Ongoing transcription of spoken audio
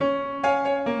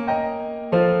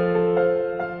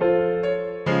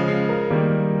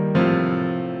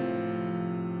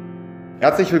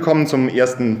Herzlich willkommen zum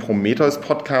ersten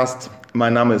Prometheus-Podcast.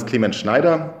 Mein Name ist Clemens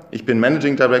Schneider. Ich bin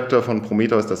Managing Director von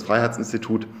Prometheus, das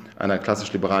Freiheitsinstitut, einer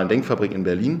klassisch-liberalen Denkfabrik in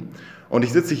Berlin. Und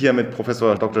ich sitze hier mit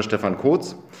Professor Dr. Stefan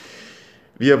Kooths.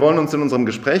 Wir wollen uns in unserem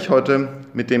Gespräch heute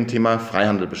mit dem Thema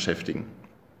Freihandel beschäftigen.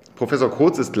 Professor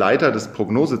Kooths ist Leiter des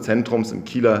Prognosezentrums im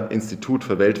Kieler Institut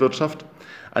für Weltwirtschaft,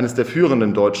 eines der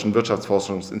führenden deutschen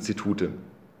Wirtschaftsforschungsinstitute.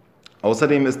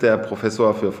 Außerdem ist er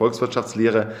Professor für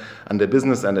Volkswirtschaftslehre an der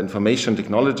Business and Information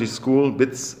Technology School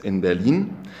BITS in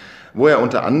Berlin, wo er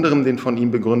unter anderem den von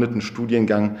ihm begründeten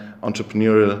Studiengang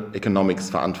Entrepreneurial Economics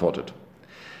verantwortet.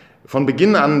 Von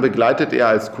Beginn an begleitet er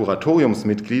als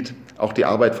Kuratoriumsmitglied auch die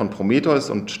Arbeit von Prometheus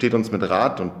und steht uns mit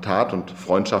Rat und Tat und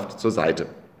Freundschaft zur Seite.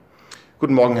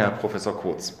 Guten Morgen, Herr Professor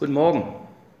Kooths. Guten Morgen.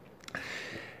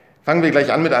 Fangen wir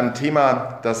gleich an mit einem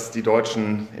Thema, das die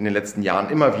Deutschen in den letzten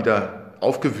Jahren immer wieder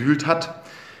aufgewühlt hat.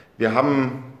 Wir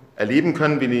haben erleben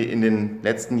können, wie in den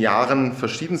letzten Jahren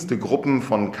verschiedenste Gruppen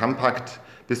von Kampakt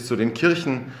bis zu den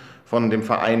Kirchen, von dem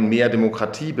Verein Mehr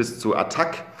Demokratie bis zu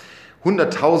Attac,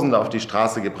 Hunderttausende auf die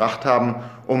Straße gebracht haben,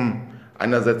 um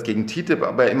einerseits gegen TTIP,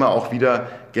 aber immer auch wieder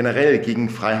generell gegen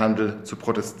Freihandel zu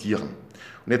protestieren.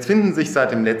 Und jetzt finden sich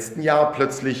seit dem letzten Jahr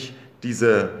plötzlich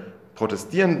diese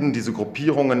Protestierenden, diese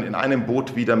Gruppierungen in einem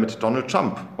Boot wieder mit Donald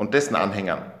Trump und dessen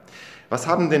Anhängern. Was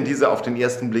haben denn diese auf den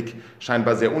ersten Blick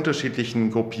scheinbar sehr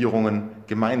unterschiedlichen Gruppierungen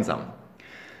gemeinsam?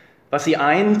 Was sie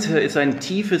eint, ist ein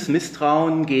tiefes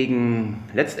Misstrauen gegen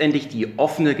letztendlich die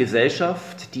offene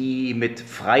Gesellschaft, die mit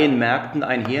freien Märkten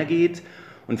einhergeht.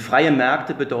 Und freie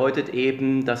Märkte bedeutet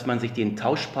eben, dass man sich den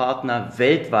Tauschpartner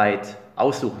weltweit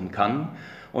aussuchen kann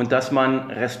und dass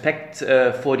man Respekt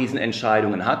vor diesen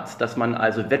Entscheidungen hat, dass man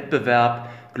also Wettbewerb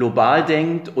global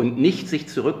denkt und nicht sich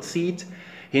zurückzieht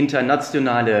hinter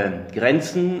nationale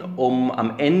Grenzen, um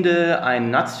am Ende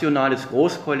ein nationales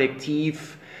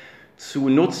Großkollektiv zu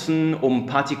nutzen, um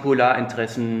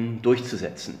Partikularinteressen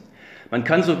durchzusetzen. Man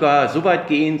kann sogar so weit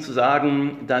gehen zu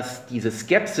sagen, dass diese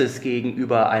Skepsis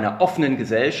gegenüber einer offenen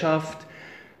Gesellschaft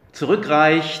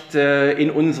zurückreicht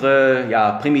in unsere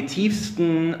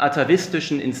primitivsten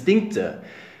atavistischen Instinkte.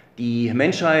 Die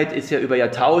Menschheit ist ja über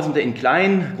Jahrtausende in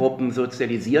Kleingruppen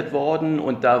sozialisiert worden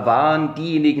und da waren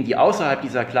diejenigen, die außerhalb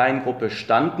dieser Kleingruppe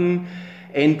standen,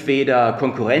 entweder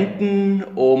Konkurrenten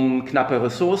um knappe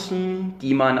Ressourcen,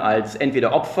 die man als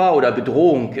entweder Opfer oder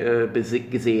Bedrohung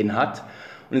gesehen hat.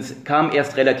 Und es kam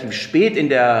erst relativ spät in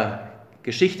der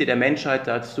Geschichte der Menschheit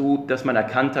dazu, dass man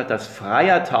erkannt hat, dass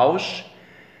freier Tausch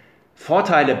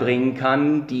Vorteile bringen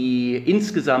kann, die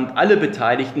insgesamt alle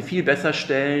Beteiligten viel besser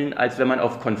stellen, als wenn man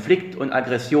auf Konflikt und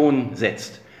Aggression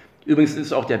setzt. Übrigens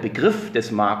ist auch der Begriff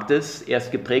des Marktes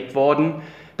erst geprägt worden,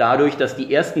 dadurch, dass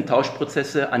die ersten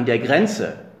Tauschprozesse an der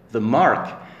Grenze, the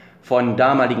mark, von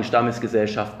damaligen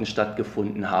Stammesgesellschaften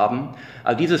stattgefunden haben.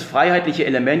 Also dieses freiheitliche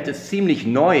Element ist ziemlich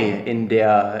neu in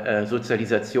der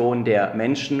Sozialisation der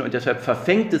Menschen und deshalb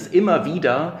verfängt es immer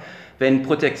wieder, wenn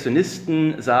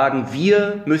Protektionisten sagen,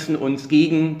 wir müssen uns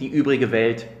gegen die übrige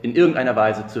Welt in irgendeiner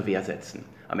Weise zur Wehr setzen.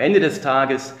 Am Ende des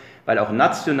Tages, weil auch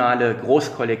nationale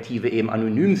Großkollektive eben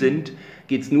anonym sind,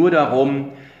 geht es nur darum,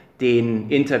 den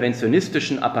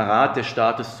interventionistischen Apparat des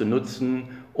Staates zu nutzen,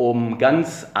 um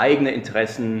ganz eigene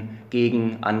Interessen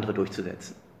gegen andere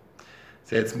durchzusetzen. Das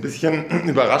ist ja jetzt ein bisschen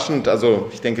überraschend. Also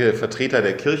ich denke, Vertreter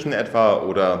der Kirchen etwa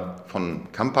oder von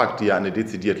Kampakt, die ja eine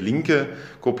dezidiert linke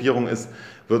Gruppierung ist,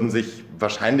 würden sich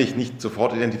wahrscheinlich nicht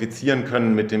sofort identifizieren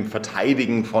können mit dem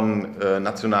Verteidigen von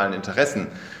nationalen Interessen.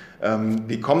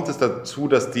 Wie kommt es dazu,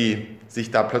 dass die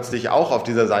sich da plötzlich auch auf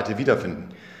dieser Seite wiederfinden?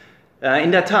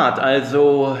 In der Tat,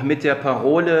 also mit der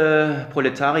Parole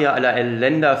Proletarier aller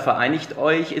Länder vereinigt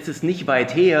euch, ist es nicht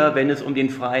weit her, wenn es um den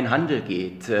freien Handel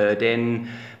geht. Denn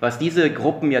was diese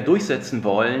Gruppen ja durchsetzen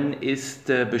wollen, ist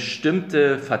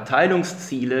bestimmte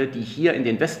Verteilungsziele, die hier in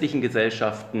den westlichen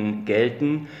Gesellschaften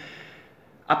gelten,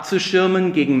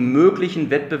 abzuschirmen gegen möglichen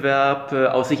Wettbewerb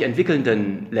aus sich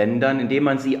entwickelnden Ländern, indem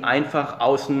man sie einfach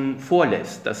außen vor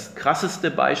lässt. Das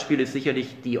krasseste Beispiel ist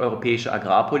sicherlich die europäische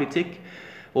Agrarpolitik,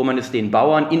 wo man es den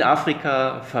Bauern in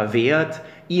Afrika verwehrt,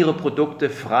 ihre Produkte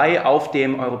frei auf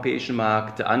dem europäischen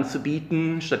Markt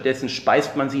anzubieten. Stattdessen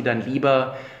speist man sie dann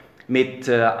lieber mit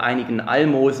einigen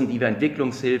Almosen, die wir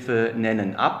Entwicklungshilfe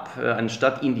nennen, ab,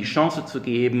 anstatt ihnen die Chance zu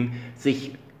geben,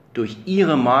 sich durch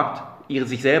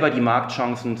sich selber die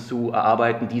Marktchancen zu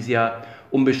erarbeiten, die sie ja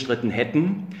unbestritten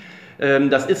hätten.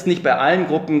 Das ist nicht bei allen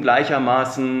Gruppen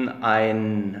gleichermaßen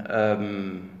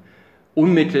ein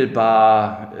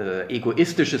unmittelbar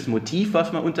egoistisches Motiv,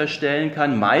 was man unterstellen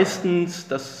kann. Meistens,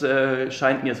 das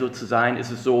scheint mir so zu sein,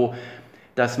 ist es so,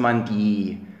 dass man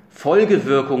die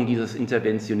Folgewirkung dieses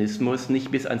Interventionismus nicht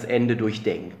bis ans Ende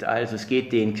durchdenkt. Also es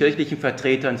geht den kirchlichen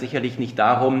Vertretern sicherlich nicht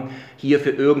darum, hier für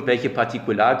irgendwelche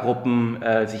Partikulargruppen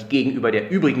sich gegenüber der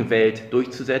übrigen Welt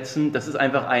durchzusetzen. Das ist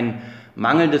einfach ein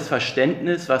mangelndes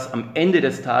Verständnis, was am Ende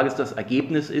des Tages das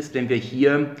Ergebnis ist, wenn wir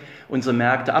hier unsere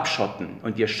Märkte abschotten.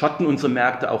 Und wir schotten unsere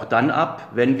Märkte auch dann ab,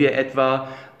 wenn wir etwa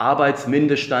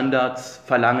Arbeitsmindeststandards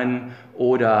verlangen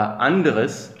oder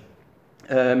anderes,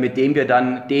 mit dem wir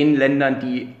dann den Ländern,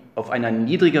 die auf einer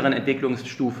niedrigeren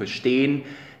Entwicklungsstufe stehen,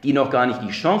 die noch gar nicht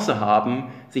die Chance haben,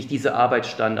 sich diese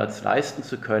Arbeitsstandards leisten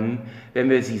zu können, wenn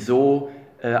wir sie so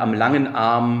am langen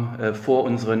Arm vor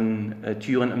unseren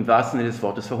Türen im wahrsten Sinne des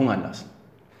Wortes verhungern lassen.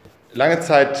 Lange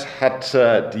Zeit hat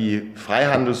die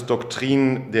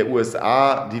Freihandelsdoktrin der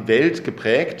USA die Welt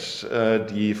geprägt.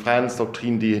 Die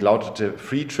Freihandelsdoktrin, die lautete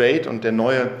Free Trade, und der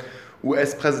neue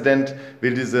US-Präsident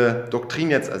will diese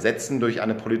Doktrin jetzt ersetzen durch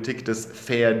eine Politik des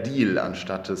Fair Deal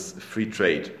anstatt des Free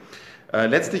Trade.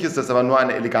 Letztlich ist das aber nur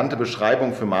eine elegante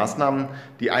Beschreibung für Maßnahmen,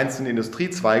 die einzelne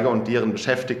Industriezweige und deren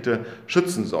Beschäftigte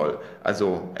schützen soll,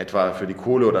 also etwa für die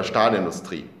Kohle- oder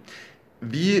Stahlindustrie.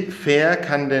 Wie fair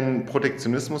kann denn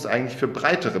Protektionismus eigentlich für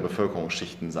breitere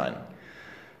Bevölkerungsschichten sein?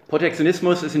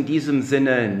 Protektionismus ist in diesem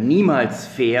Sinne niemals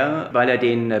fair, weil er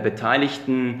den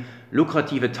Beteiligten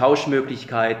lukrative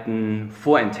Tauschmöglichkeiten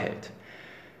vorenthält.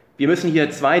 Wir müssen hier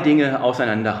zwei Dinge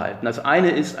auseinanderhalten. Das eine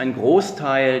ist, ein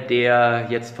Großteil der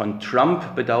jetzt von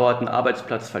Trump bedauerten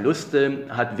Arbeitsplatzverluste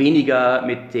hat weniger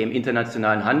mit dem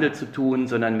internationalen Handel zu tun,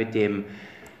 sondern mit dem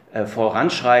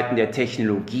Voranschreiten der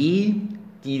Technologie,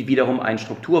 die wiederum einen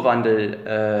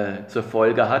Strukturwandel zur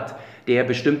Folge hat, der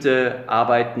bestimmte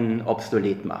Arbeiten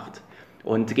obsolet macht.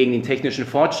 Und gegen den technischen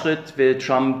Fortschritt will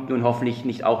Trump nun hoffentlich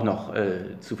nicht auch noch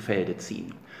zu Felde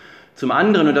ziehen. Zum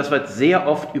anderen, und das wird sehr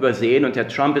oft übersehen, und Herr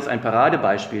Trump ist ein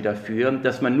Paradebeispiel dafür,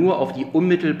 dass man nur auf die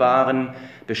unmittelbaren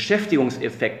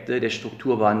Beschäftigungseffekte des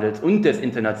Strukturwandels und des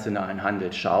internationalen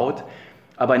Handels schaut,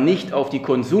 aber nicht auf die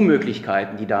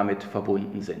Konsummöglichkeiten, die damit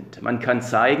verbunden sind. Man kann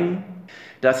zeigen,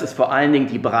 dass es vor allen Dingen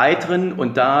die breiteren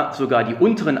und da sogar die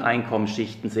unteren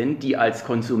Einkommensschichten sind, die als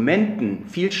Konsumenten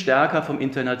viel stärker vom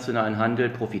internationalen Handel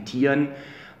profitieren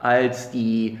als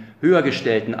die höher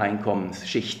gestellten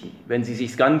Einkommensschichten. Wenn Sie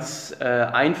sich ganz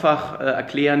einfach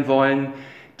erklären wollen,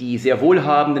 die sehr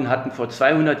Wohlhabenden hatten vor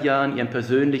 200 Jahren ihren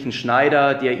persönlichen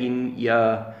Schneider, der ihnen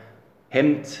ihr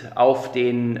Hemd auf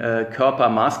den Körper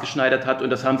maßgeschneidert hat, und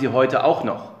das haben sie heute auch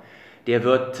noch. Der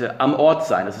wird am Ort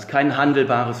sein. Das ist kein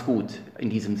handelbares Gut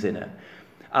in diesem Sinne.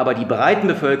 Aber die breiten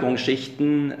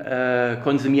Bevölkerungsschichten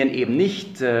konsumieren eben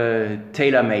nicht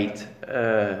tailor-made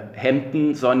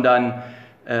Hemden, sondern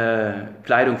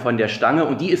Kleidung von der Stange,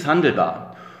 und die ist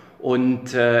handelbar.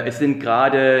 Und es sind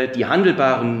gerade die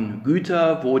handelbaren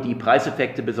Güter, wo die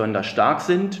Preiseffekte besonders stark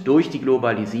sind durch die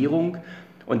Globalisierung.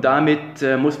 Und damit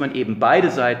muss man eben beide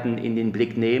Seiten in den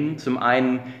Blick nehmen. Zum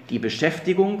einen die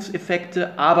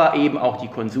Beschäftigungseffekte, aber eben auch die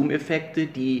Konsumeffekte,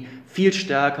 die viel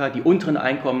stärker die unteren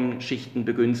Einkommensschichten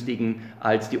begünstigen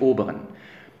als die oberen.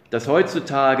 Dass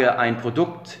heutzutage ein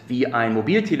Produkt wie ein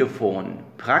Mobiltelefon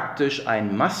praktisch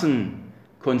ein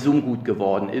Massenkonsumgut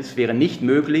geworden ist, wäre nicht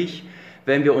möglich,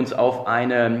 wenn wir uns auf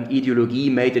eine Ideologie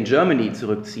Made in Germany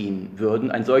zurückziehen würden.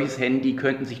 Ein solches Handy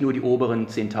könnten sich nur die oberen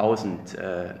 10.000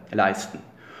 leisten.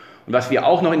 Und was wir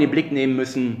auch noch in den Blick nehmen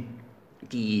müssen,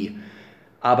 die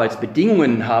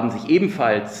Arbeitsbedingungen haben sich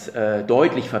ebenfalls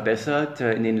deutlich verbessert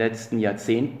in den letzten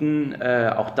Jahrzehnten.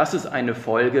 Auch das ist eine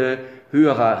Folge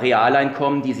höherer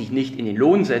Realeinkommen, die sich nicht in den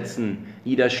Lohnsätzen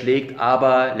niederschlägt,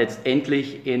 aber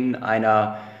letztendlich in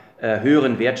einer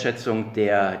höheren Wertschätzung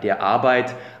der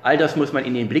Arbeit. All das muss man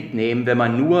in den Blick nehmen, wenn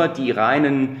man nur die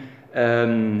reinen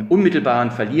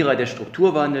unmittelbaren Verlierer des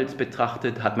Strukturwandels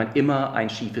betrachtet, hat man immer ein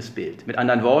schiefes Bild. Mit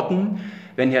anderen Worten,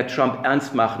 wenn Herr Trump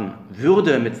ernst machen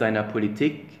würde mit seiner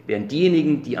Politik, wären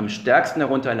diejenigen, die am stärksten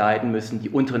darunter leiden müssen, die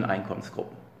unteren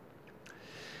Einkommensgruppen.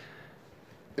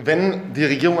 Wenn die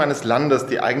Regierung eines Landes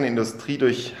die eigene Industrie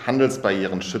durch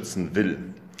Handelsbarrieren schützen will,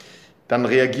 dann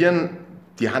reagieren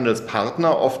die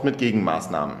Handelspartner oft mit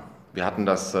Gegenmaßnahmen. Wir hatten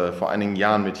das vor einigen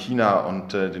Jahren mit China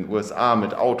und den USA,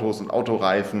 mit Autos und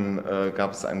Autoreifen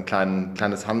gab es ein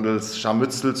kleines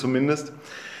Handelsscharmützel zumindest.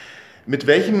 Mit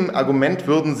welchem Argument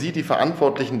würden Sie die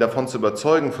Verantwortlichen davon zu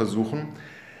überzeugen versuchen,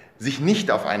 sich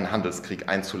nicht auf einen Handelskrieg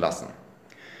einzulassen?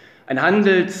 Ein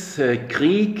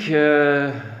Handelskrieg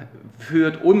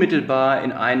führt unmittelbar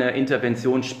in eine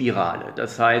Interventionsspirale.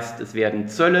 Das heißt, es werden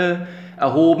Zölle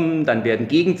erhoben, dann werden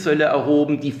Gegenzölle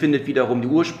erhoben, die findet wiederum die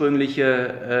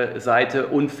ursprüngliche Seite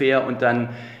unfair, und dann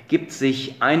gibt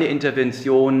sich eine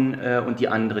Intervention und die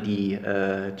andere die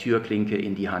Türklinke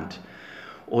in die Hand.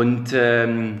 Und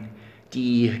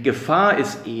Die Gefahr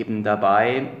ist eben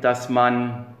dabei, dass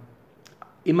man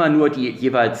immer nur die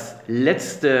jeweils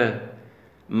letzte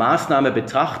Maßnahme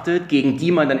betrachtet, gegen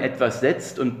die man dann etwas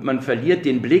setzt, und man verliert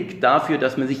den Blick dafür,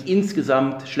 dass man sich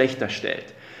insgesamt schlechter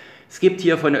stellt. Es gibt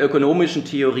hier von der ökonomischen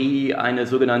Theorie eine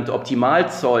sogenannte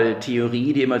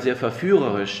Optimalzolltheorie, die immer sehr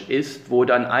verführerisch ist, wo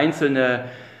dann einzelne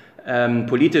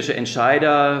politische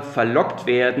Entscheider verlockt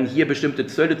werden, hier bestimmte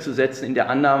Zölle zu setzen, in der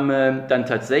Annahme, dann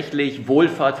tatsächlich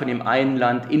Wohlfahrt von dem einen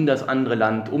Land in das andere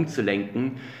Land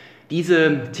umzulenken.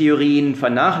 Diese Theorien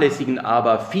vernachlässigen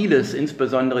aber vieles,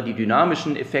 insbesondere die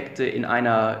dynamischen Effekte in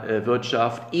einer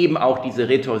Wirtschaft, eben auch diese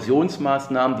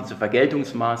Retorsionsmaßnahmen, diese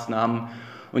Vergeltungsmaßnahmen,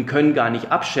 und können gar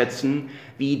nicht abschätzen,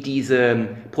 wie diese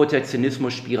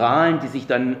Protektionismus-Spiralen, die sich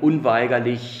dann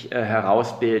unweigerlich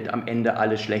herausbilden, am Ende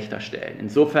alles schlechter stellen.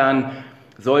 Insofern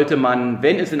sollte man,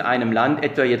 wenn es in einem Land,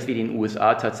 etwa jetzt wie den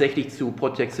USA, tatsächlich zu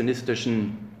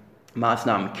protektionistischen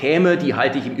Maßnahmen käme, die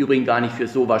halte ich im Übrigen gar nicht für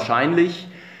so wahrscheinlich,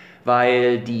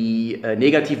 weil die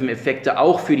negativen Effekte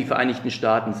auch für die Vereinigten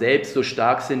Staaten selbst so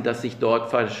stark sind, dass sich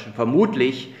dort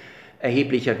vermutlich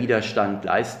erheblicher Widerstand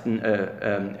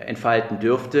entfalten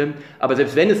dürfte. Aber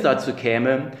selbst wenn es dazu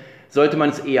käme, sollte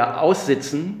man es eher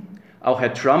aussitzen. Auch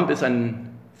Herr Trump ist ein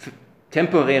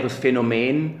temporäres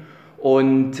Phänomen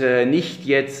und nicht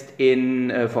jetzt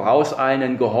in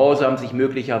vorauseilenden Gehorsam sich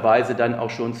möglicherweise dann auch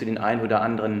schon zu den ein oder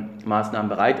anderen Maßnahmen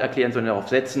bereit erklären, sondern darauf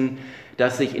setzen,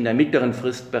 dass sich in der mittleren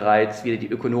Frist bereits wieder die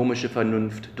ökonomische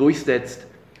Vernunft durchsetzt,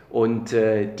 und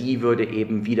die würde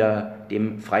eben wieder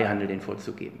dem Freihandel den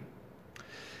Vorzug geben.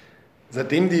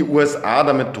 Seitdem die USA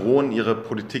damit drohen, ihre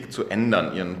Politik zu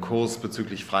ändern, ihren Kurs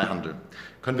bezüglich Freihandel,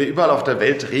 können wir überall auf der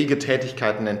Welt rege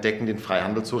Tätigkeiten entdecken, den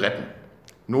Freihandel zu retten.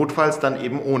 Notfalls dann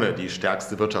eben ohne die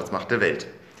stärkste Wirtschaftsmacht der Welt.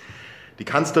 Die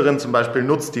Kanzlerin zum Beispiel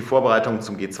nutzt die Vorbereitungen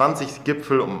zum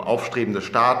G20-Gipfel, um aufstrebende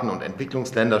Staaten und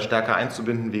Entwicklungsländer stärker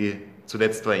einzubinden, wie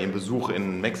zuletzt bei ihrem Besuch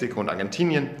in Mexiko und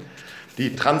Argentinien.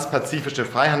 Die transpazifische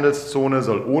Freihandelszone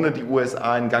soll ohne die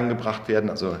USA in Gang gebracht werden,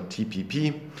 also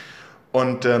TPP.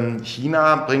 Und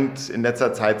China bringt in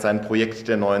letzter Zeit sein Projekt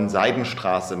der neuen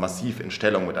Seidenstraße massiv in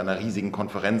Stellung mit einer riesigen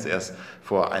Konferenz erst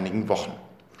vor einigen Wochen.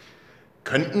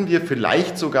 Könnten wir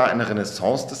vielleicht sogar eine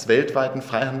Renaissance des weltweiten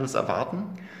Freihandels erwarten?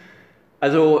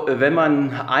 Also wenn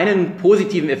man einen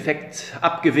positiven Effekt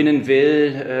abgewinnen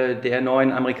will der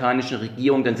neuen amerikanischen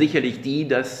Regierung, dann sicherlich die,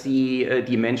 dass sie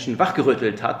die Menschen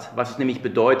wachgerüttelt hat, was nämlich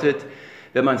bedeutet,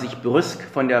 wenn man sich brüsk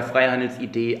von der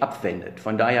Freihandelsidee abwendet.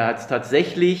 Von daher hat es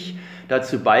tatsächlich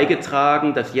dazu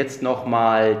beigetragen, dass jetzt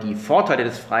nochmal die Vorteile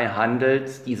des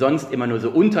Freihandels, die sonst immer nur so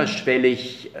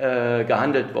unterschwellig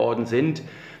gehandelt worden sind,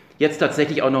 jetzt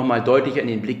tatsächlich auch nochmal deutlicher in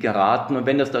den Blick geraten. Und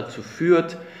wenn das dazu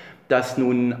führt, dass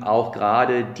nun auch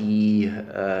gerade die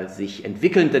sich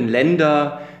entwickelnden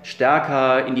Länder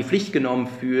stärker in die Pflicht genommen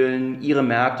fühlen, ihre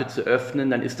Märkte zu öffnen,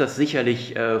 dann ist das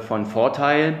sicherlich von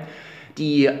Vorteil.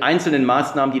 Die einzelnen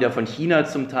Maßnahmen, die da von China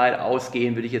zum Teil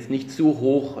ausgehen, will ich jetzt nicht zu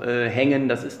hoch hängen.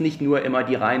 Das ist nicht nur immer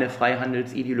die reine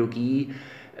Freihandelsideologie,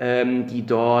 die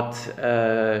dort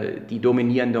die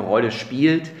dominierende Rolle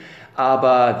spielt.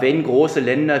 Aber wenn große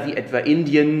Länder wie etwa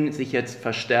Indien sich jetzt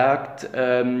verstärkt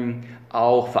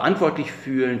auch verantwortlich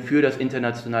fühlen für das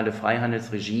internationale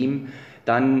Freihandelsregime,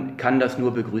 dann kann das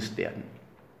nur begrüßt werden.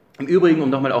 Im Übrigen, um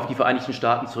nochmal auf die Vereinigten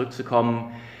Staaten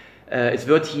zurückzukommen, es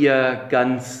wird hier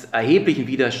ganz erheblichen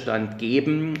Widerstand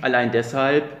geben, allein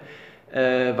deshalb,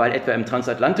 weil etwa im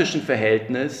transatlantischen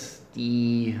Verhältnis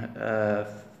die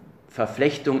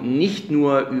Verflechtung nicht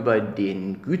nur über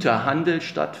den Güterhandel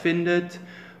stattfindet,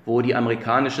 wo die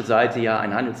amerikanische Seite ja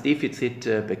ein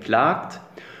Handelsdefizit beklagt,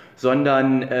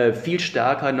 sondern viel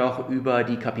stärker noch über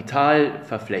die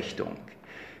Kapitalverflechtung.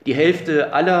 Die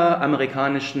Hälfte aller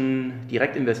amerikanischen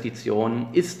Direktinvestitionen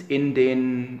ist in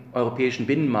den europäischen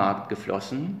Binnenmarkt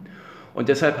geflossen, und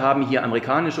deshalb haben hier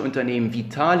amerikanische Unternehmen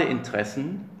vitale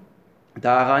Interessen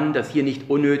daran, dass hier nicht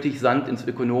unnötig Sand ins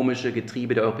ökonomische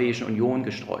Getriebe der Europäischen Union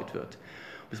gestreut wird.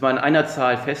 Um es mal in einer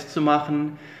Zahl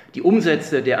festzumachen: Die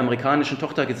Umsätze der amerikanischen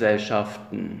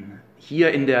Tochtergesellschaften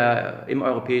hier im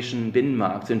europäischen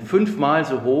Binnenmarkt sind 5-mal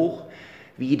so hoch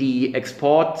wie die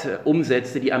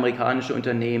Exportumsätze, die amerikanische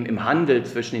Unternehmen im Handel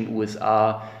zwischen den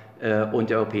USA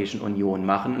und der Europäischen Union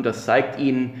machen. Und das zeigt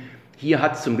Ihnen, hier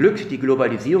hat zum Glück die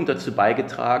Globalisierung dazu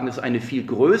beigetragen, dass es eine viel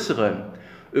größere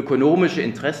ökonomische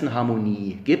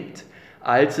Interessenharmonie gibt,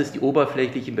 als es die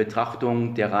oberflächliche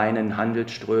Betrachtung der reinen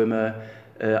Handelsströme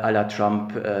à la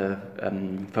Trump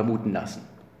vermuten lassen.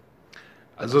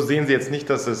 Also sehen Sie jetzt nicht,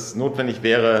 dass es notwendig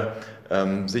wäre,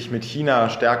 sich mit China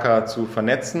stärker zu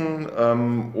vernetzen,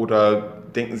 oder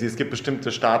denken Sie, es gibt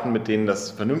bestimmte Staaten, mit denen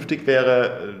das vernünftig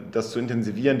wäre, das zu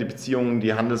intensivieren, die Beziehungen,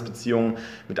 die Handelsbeziehungen,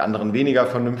 mit anderen weniger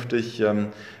vernünftig?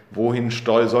 Wohin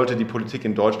sollte die Politik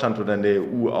in Deutschland oder in der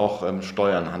EU auch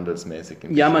steuern, handelsmäßig?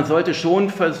 Ja, man sollte schon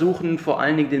versuchen, vor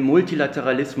allen Dingen den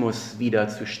Multilateralismus wieder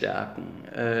zu stärken.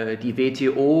 Die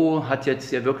WTO hat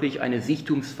jetzt ja wirklich eine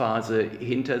Siechtumsphase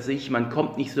hinter sich. Man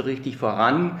kommt nicht so richtig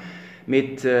voran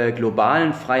mit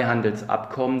globalen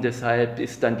Freihandelsabkommen. Deshalb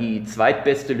ist dann die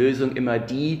zweitbeste Lösung immer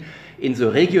die, in so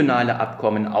regionale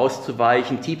Abkommen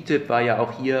auszuweichen. TTIP war ja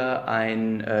auch hier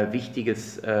ein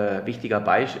wichtiger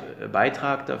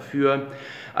Beitrag dafür.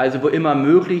 Also wo immer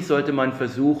möglich sollte man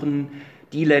versuchen,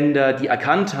 die Länder, die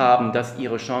erkannt haben, dass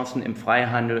ihre Chancen im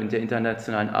Freihandel und der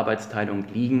internationalen Arbeitsteilung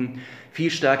liegen, viel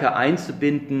stärker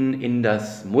einzubinden in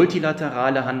das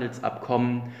multilaterale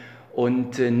Handelsabkommen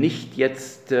und nicht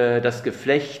jetzt das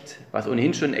Geflecht, was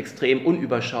ohnehin schon extrem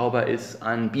unüberschaubar ist,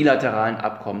 an bilateralen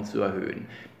Abkommen zu erhöhen.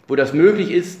 Wo das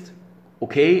möglich ist,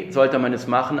 okay, sollte man es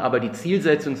machen, aber die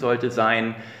Zielsetzung sollte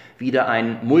sein, wieder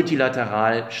ein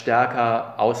multilateral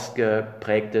stärker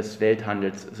ausgeprägtes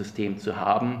Welthandelssystem zu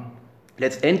haben.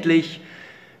 Letztendlich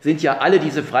sind ja alle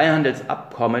diese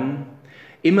Freihandelsabkommen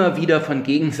immer wieder von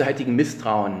gegenseitigem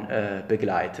Misstrauen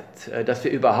begleitet. Dass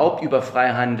wir überhaupt über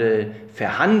Freihandel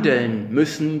verhandeln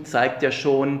müssen, zeigt ja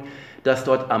schon, dass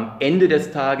dort am Ende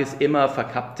des Tages immer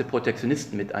verkappte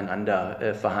Protektionisten miteinander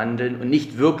verhandeln und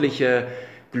nicht wirkliche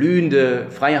glühende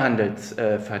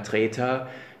Freihandelsvertreter.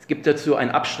 Es gibt dazu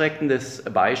ein abschreckendes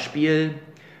Beispiel,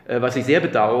 was ich sehr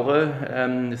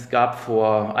bedauere. Es gab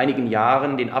vor einigen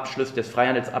Jahren den Abschluss des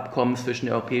Freihandelsabkommens zwischen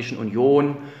der Europäischen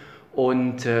Union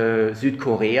und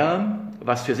Südkorea,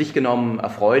 was für sich genommen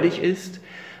erfreulich ist.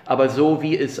 Aber so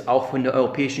wie es auch von der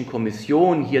Europäischen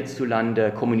Kommission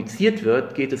hierzulande kommuniziert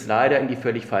wird, geht es leider in die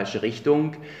völlig falsche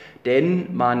Richtung,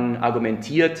 denn man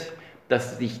argumentiert,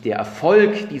 dass sich der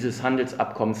Erfolg dieses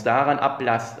Handelsabkommens daran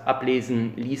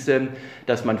ablesen ließe,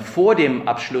 dass man vor dem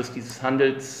Abschluss dieses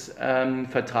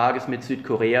Handelsvertrages mit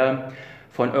Südkorea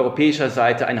von europäischer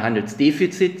Seite ein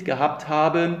Handelsdefizit gehabt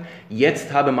habe.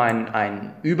 Jetzt habe man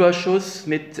einen Überschuss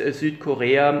mit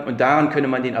Südkorea und daran könne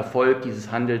man den Erfolg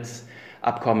dieses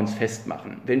Handelsabkommens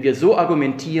festmachen. Wenn wir so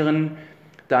argumentieren,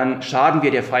 dann schaden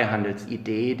wir der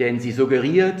Freihandelsidee, denn sie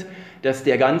suggeriert, dass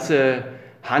der ganze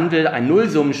Handel ein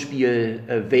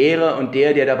Nullsummenspiel wäre und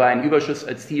der dabei einen Überschuss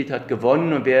erzielt hat,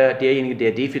 gewonnen und derjenige,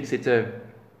 der Defizite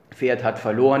fährt, hat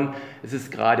verloren. Es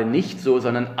ist gerade nicht so,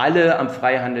 sondern alle am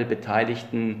Freihandel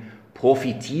Beteiligten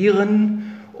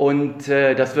profitieren und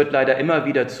das wird leider immer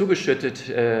wieder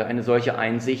zugeschüttet, eine solche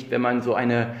Einsicht, wenn man so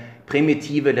eine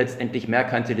primitive, letztendlich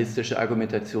merkantilistische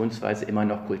Argumentationsweise immer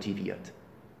noch kultiviert.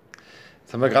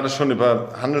 Jetzt haben wir gerade schon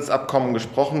über Handelsabkommen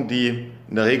gesprochen, die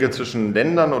in der Regel zwischen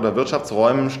Ländern oder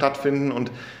Wirtschaftsräumen stattfinden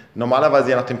und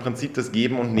normalerweise ja nach dem Prinzip des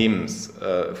Geben und Nehmens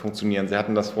funktionieren. Sie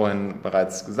hatten das vorhin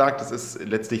bereits gesagt, es ist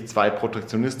letztlich zwei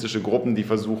protektionistische Gruppen, die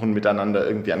versuchen miteinander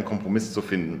irgendwie einen Kompromiss zu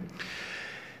finden.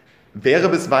 Wäre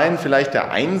bisweilen vielleicht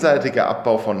der einseitige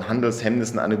Abbau von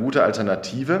Handelshemmnissen eine gute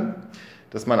Alternative,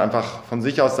 dass man einfach von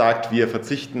sich aus sagt, wir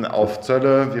verzichten auf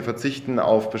Zölle, wir verzichten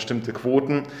auf bestimmte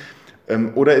Quoten?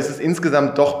 Oder ist es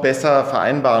insgesamt doch besser,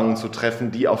 Vereinbarungen zu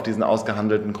treffen, die auf diesen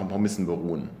ausgehandelten Kompromissen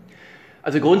beruhen?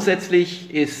 Also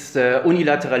grundsätzlich ist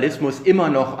Unilateralismus immer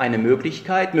noch eine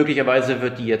Möglichkeit. Möglicherweise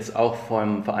wird die jetzt auch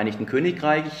vom Vereinigten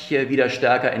Königreich wieder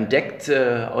stärker entdeckt,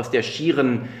 aus der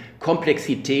schieren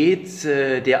Komplexität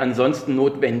der ansonsten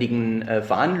notwendigen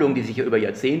Verhandlungen, die sich ja über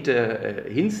Jahrzehnte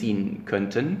hinziehen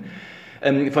könnten.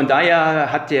 Von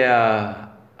daher hat der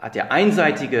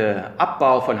einseitige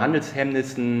Abbau von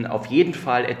Handelshemmnissen auf jeden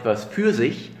Fall etwas für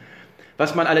sich.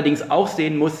 Was man allerdings auch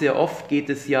sehen muss, sehr oft geht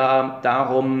es ja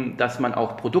darum, dass man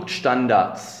auch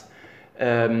Produktstandards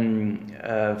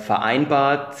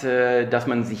vereinbart, dass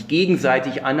man sich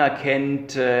gegenseitig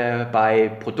anerkennt bei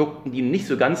Produkten, die nicht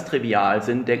so ganz trivial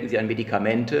sind, denken Sie an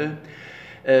Medikamente,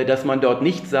 dass man dort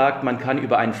nicht sagt, man kann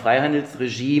über ein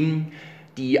Freihandelsregime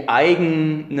die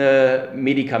eigene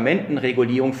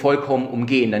Medikamentenregulierung vollkommen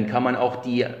umgehen. Dann kann man auch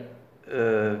die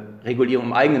Regulierung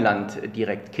im eigenen Land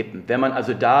direkt kippen. Wenn man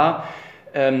also da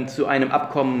zu einem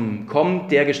Abkommen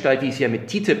kommt, dergestalt wie es ja mit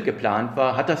TTIP geplant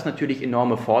war, hat das natürlich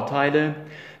enorme Vorteile.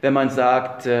 Wenn man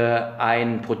sagt,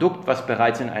 ein Produkt, was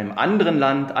bereits in einem anderen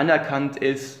Land anerkannt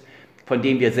ist, von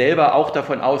dem wir selber auch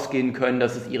davon ausgehen können,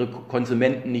 dass es ihre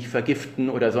Konsumenten nicht vergiften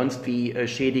oder sonst wie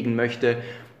schädigen möchte,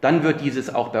 dann wird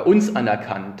dieses auch bei uns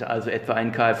anerkannt. Also etwa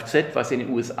ein Kfz, was in den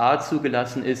USA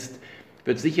zugelassen ist,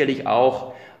 wird sicherlich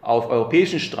auch auf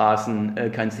europäischen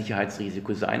Straßen kein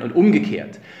Sicherheitsrisiko sein und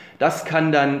umgekehrt. Das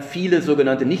kann dann viele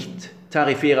sogenannte nicht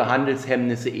tarifäre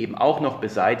Handelshemmnisse eben auch noch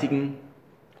beseitigen.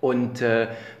 Und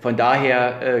von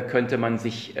daher könnte man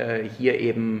sich hier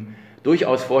eben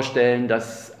durchaus vorstellen,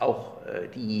 dass auch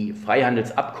die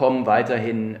Freihandelsabkommen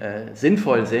weiterhin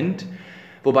sinnvoll sind,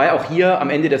 wobei auch hier am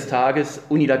Ende des Tages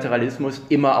Unilateralismus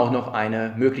immer auch noch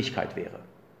eine Möglichkeit wäre.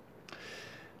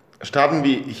 Staaten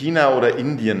wie China oder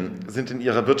Indien sind in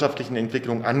ihrer wirtschaftlichen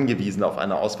Entwicklung angewiesen auf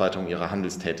eine Ausweitung ihrer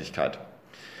Handelstätigkeit.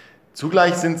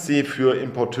 Zugleich sind sie für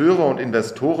Importeure und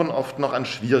Investoren oft noch ein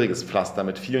schwieriges Pflaster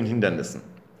mit vielen Hindernissen.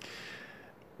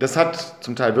 Das hat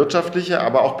zum Teil wirtschaftliche,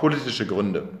 aber auch politische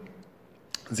Gründe.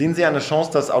 Sehen Sie eine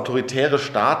Chance, dass autoritäre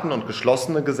Staaten und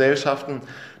geschlossene Gesellschaften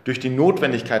durch die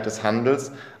Notwendigkeit des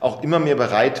Handels auch immer mehr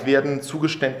bereit werden,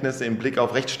 Zugeständnisse im Blick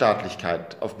auf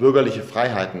Rechtsstaatlichkeit, auf bürgerliche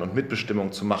Freiheiten und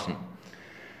Mitbestimmung zu machen?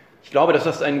 Ich glaube, dass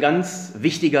das ein ganz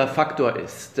wichtiger Faktor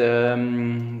ist. Das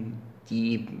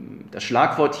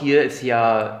Schlagwort hier ist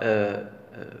ja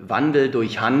Wandel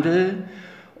durch Handel,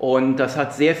 und das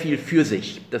hat sehr viel für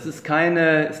sich. Das ist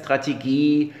keine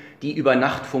Strategie, die über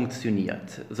Nacht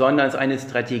funktioniert, sondern es ist eine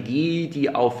Strategie,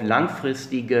 die auf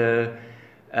langfristige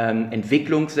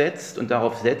Entwicklung setzt und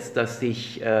darauf setzt, dass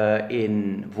sich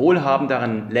in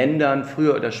wohlhabenderen Ländern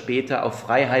früher oder später auch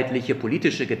freiheitliche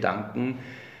politische Gedanken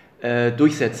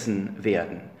durchsetzen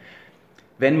werden.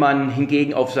 Wenn man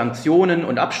hingegen auf Sanktionen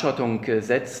und Abschottung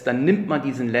setzt, dann nimmt man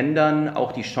diesen Ländern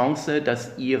auch die Chance,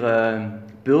 dass ihre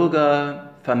Bürger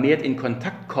vermehrt in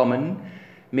Kontakt kommen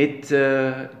mit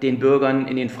den Bürgern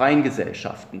in den freien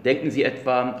Gesellschaften. Denken Sie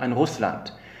etwa an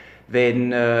Russland. Wenn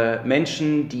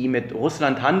Menschen, die mit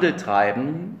Russland Handel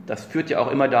treiben, das führt ja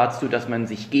auch immer dazu, dass man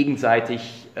sich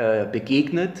gegenseitig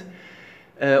begegnet.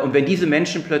 Und wenn diese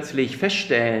Menschen plötzlich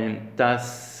feststellen,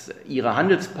 dass ihre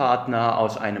Handelspartner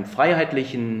aus einem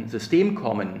freiheitlichen System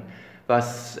kommen,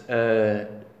 was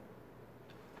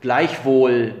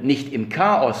gleichwohl nicht im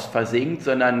Chaos versinkt,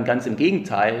 sondern ganz im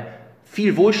Gegenteil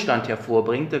viel Wohlstand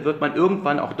hervorbringt, da wird man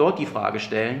irgendwann auch dort die Frage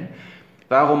stellen,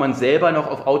 warum man selber noch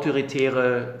auf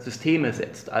autoritäre Systeme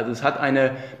setzt. Also es hat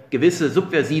eine gewisse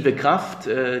subversive Kraft,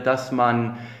 dass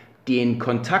man den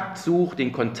Kontakt sucht,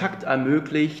 den Kontakt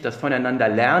ermöglicht, das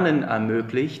Voneinanderlernen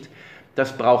ermöglicht.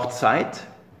 Das braucht Zeit,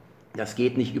 das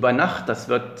geht nicht über Nacht, das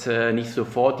wird nicht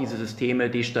sofort diese Systeme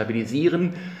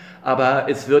destabilisieren, aber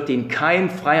es wird den Keim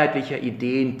freiheitlicher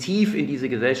Ideen tief in diese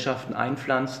Gesellschaften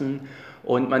einpflanzen,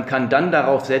 und man kann dann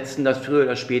darauf setzen, dass früher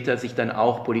oder später sich dann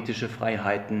auch politische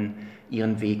Freiheiten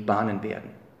ihren Weg bahnen werden.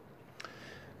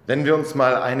 Wenden wir uns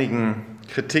mal einigen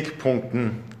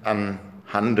Kritikpunkten an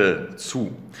Handel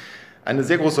zu. Eine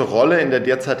sehr große Rolle in der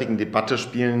derzeitigen Debatte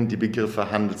spielen die Begriffe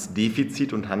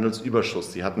Handelsdefizit und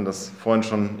Handelsüberschuss. Sie hatten das vorhin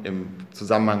schon im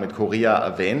Zusammenhang mit Korea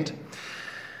erwähnt.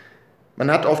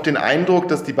 Man hat oft den Eindruck,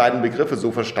 dass die beiden Begriffe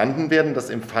so verstanden werden, dass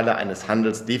im Falle eines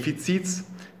Handelsdefizits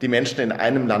die Menschen in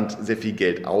einem Land sehr viel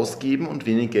Geld ausgeben und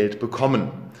wenig Geld bekommen.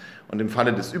 Und im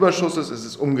Falle des Überschusses ist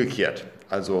es umgekehrt.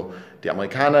 Also die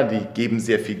Amerikaner, die geben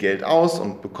sehr viel Geld aus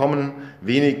und bekommen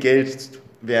wenig Geld,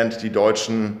 während die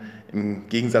Deutschen im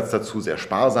Gegensatz dazu sehr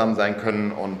sparsam sein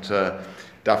können und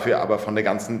dafür aber von der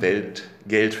ganzen Welt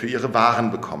Geld für ihre Waren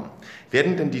bekommen.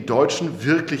 Werden denn die Deutschen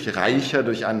wirklich reicher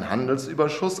durch einen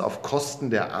Handelsüberschuss auf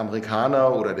Kosten der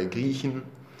Amerikaner oder der Griechen?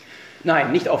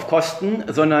 Nein, nicht auf Kosten,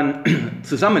 sondern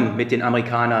zusammen mit den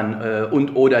Amerikanern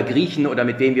und oder Griechen oder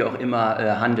mit wem wir auch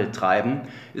immer Handel treiben.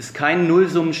 Ist kein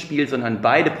Nullsummenspiel, sondern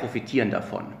beide profitieren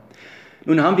davon.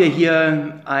 Nun haben wir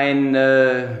hier ein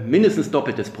mindestens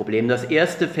doppeltes Problem. Das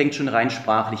erste fängt schon rein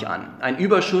sprachlich an. Ein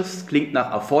Überschuss klingt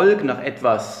nach Erfolg, nach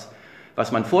etwas,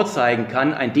 was man vorzeigen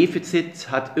kann. Ein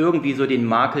Defizit hat irgendwie so den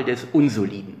Makel des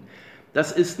Unsoliden.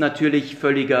 Das ist natürlich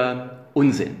völliger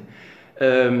Unsinn.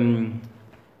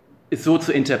 Ist so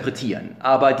zu interpretieren.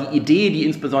 Aber die Idee, die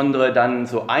insbesondere dann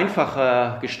so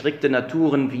einfacher gestrickte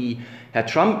Naturen wie Herr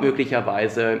Trump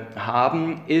möglicherweise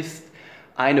haben, ist,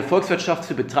 eine Volkswirtschaft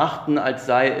zu betrachten, als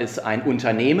sei es ein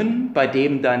Unternehmen, bei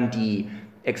dem dann die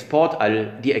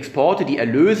Exporte die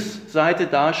Erlösseite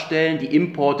darstellen, die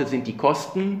Importe sind die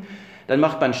Kosten. Dann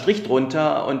macht man einen Strich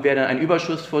drunter und wer dann einen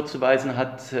Überschuss vorzuweisen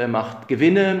hat, macht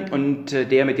Gewinne und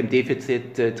der mit dem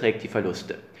Defizit trägt die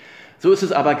Verluste. So ist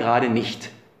es aber gerade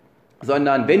nicht.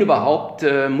 Sondern wenn überhaupt,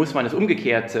 muss man es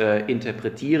umgekehrt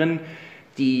interpretieren.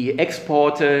 Die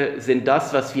Exporte sind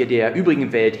das, was wir der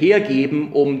übrigen Welt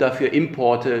hergeben, um dafür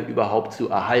Importe überhaupt zu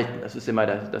erhalten. Das ist immer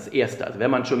das Erste. Also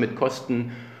wenn man schon mit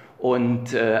Kosten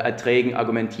und Erträgen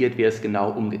argumentiert, wäre es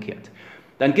genau umgekehrt.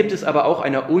 Dann gibt es aber auch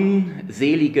eine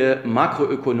unselige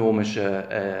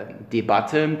makroökonomische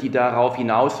Debatte, die darauf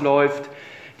hinausläuft,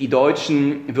 die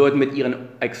Deutschen würden mit ihren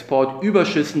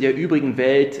Exportüberschüssen der übrigen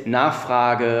Welt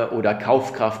Nachfrage oder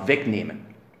Kaufkraft wegnehmen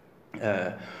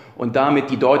und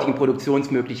damit die dortigen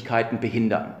Produktionsmöglichkeiten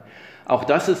behindern. Auch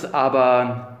das ist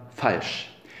aber falsch.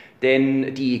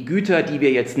 Denn die Güter, die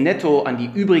wir jetzt netto an die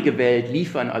übrige Welt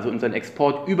liefern, also unseren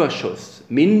Exportüberschuss,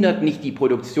 mindert nicht die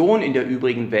Produktion in der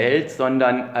übrigen Welt,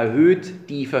 sondern erhöht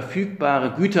die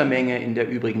verfügbare Gütermenge in der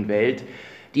übrigen Welt,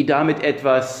 die damit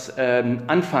etwas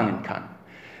anfangen kann.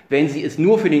 Wenn sie es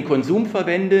nur für den Konsum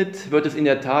verwendet, wird es in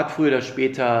der Tat früher oder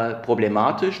später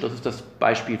problematisch. Das ist das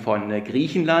Beispiel von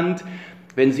Griechenland.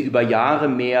 Wenn sie über Jahre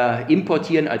mehr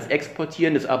importieren als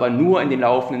exportieren, das aber nur in den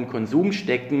laufenden Konsum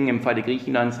stecken, im Falle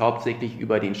Griechenlands hauptsächlich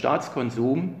über den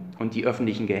Staatskonsum und die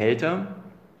öffentlichen Gehälter,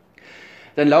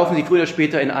 dann laufen sie früher oder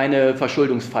später in eine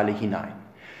Verschuldungsfalle hinein.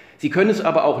 Sie können es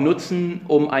aber auch nutzen,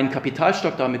 um einen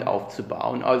Kapitalstock damit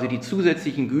aufzubauen, also die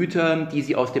zusätzlichen Güter, die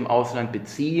sie aus dem Ausland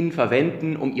beziehen,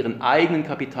 verwenden, um ihren eigenen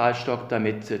Kapitalstock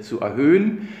damit zu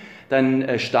erhöhen.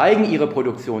 Dann steigen ihre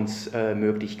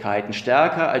Produktionsmöglichkeiten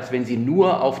stärker, als wenn sie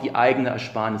nur auf die eigene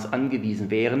Ersparnis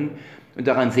angewiesen wären. Und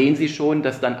daran sehen Sie schon,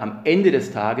 dass dann am Ende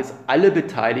des Tages alle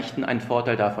Beteiligten einen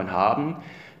Vorteil davon haben.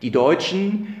 Die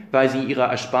Deutschen, weil sie ihre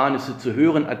Ersparnisse zu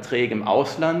höheren Erträgen im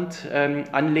Ausland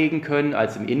anlegen können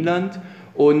als im Inland,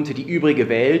 und die übrige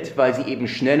Welt, weil sie eben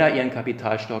schneller ihren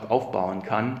Kapitalstock aufbauen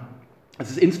kann.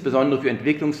 Das ist insbesondere für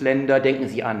Entwicklungsländer, denken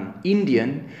Sie an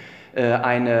Indien,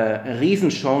 eine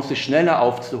Riesenchance, schneller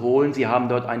aufzuholen. Sie haben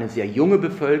dort eine sehr junge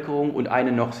Bevölkerung und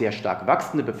eine noch sehr stark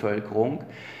wachsende Bevölkerung.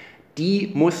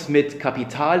 Die muss mit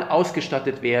Kapital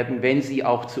ausgestattet werden, wenn sie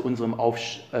auch zu unserem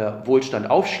Wohlstand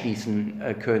aufschließen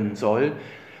können soll.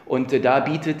 Und da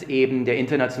bietet eben der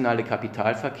internationale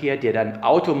Kapitalverkehr, der dann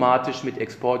automatisch mit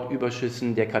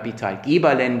Exportüberschüssen der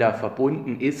Kapitalgeberländer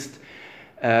verbunden ist,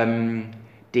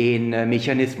 den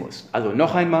Mechanismus. Also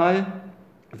noch einmal,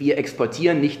 wir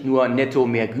exportieren nicht nur netto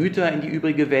mehr Güter in die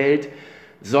übrige Welt,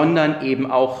 sondern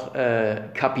eben auch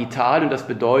Kapital. Und das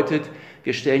bedeutet,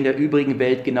 wir stellen der übrigen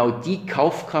Welt genau die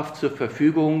Kaufkraft zur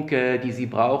Verfügung, die sie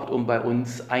braucht, um bei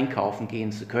uns einkaufen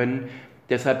gehen zu können.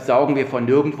 Deshalb saugen wir von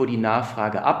nirgendwo die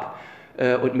Nachfrage ab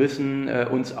und müssen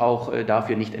uns auch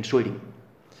dafür nicht entschuldigen.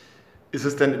 Ist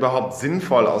es denn überhaupt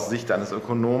sinnvoll aus Sicht eines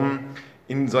Ökonomen,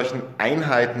 in solchen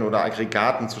Einheiten oder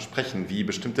Aggregaten zu sprechen, wie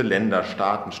bestimmte Länder,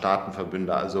 Staaten,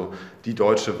 Staatenverbünde, also die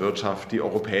deutsche Wirtschaft, die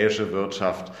europäische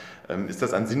Wirtschaft? Ist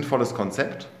das ein sinnvolles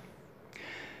Konzept?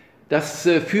 Das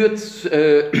ist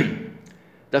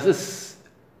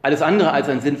alles andere als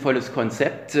ein sinnvolles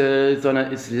Konzept,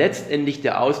 sondern ist letztendlich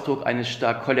der Ausdruck eines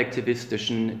stark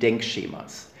kollektivistischen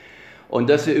Denkschemas. Und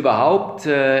dass wir überhaupt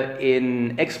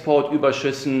in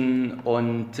Exportüberschüssen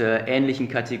und ähnlichen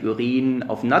Kategorien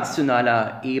auf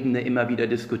nationaler Ebene immer wieder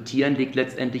diskutieren, liegt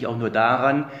letztendlich auch nur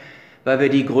daran, weil wir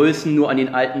die Größen nur an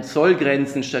den alten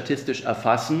Zollgrenzen statistisch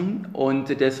erfassen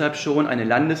und deshalb schon eine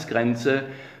Landesgrenze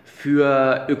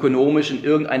für ökonomisch in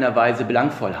irgendeiner Weise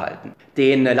belangvoll halten.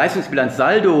 Den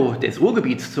Leistungsbilanzsaldo des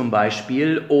Ruhrgebiets zum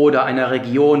Beispiel oder einer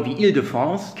Region wie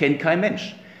Île-de-France kennt kein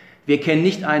Mensch. Wir kennen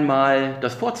nicht einmal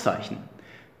das Vorzeichen.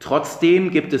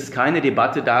 Trotzdem gibt es keine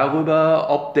Debatte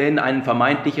darüber, ob denn ein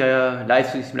vermeintlicher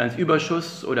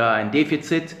Leistungsbilanzüberschuss oder ein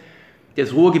Defizit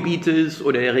des Ruhrgebietes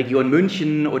oder der Region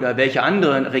München oder welcher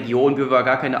anderen Region, wo wir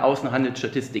gar keine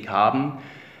Außenhandelsstatistik haben,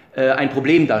 ein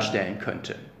Problem darstellen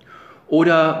könnte.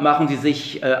 Oder machen Sie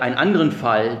sich einen anderen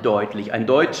Fall deutlich. Ein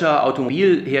deutscher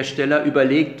Automobilhersteller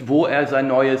überlegt, wo er sein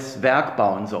neues Werk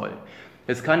bauen soll.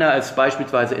 Das kann er als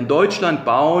beispielsweise in Deutschland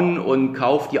bauen und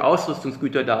kauft die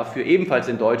Ausrüstungsgüter dafür ebenfalls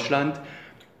in Deutschland.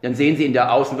 Dann sehen Sie in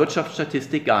der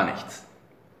Außenwirtschaftsstatistik gar nichts.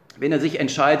 Wenn er sich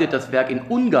entscheidet, das Werk in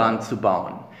Ungarn zu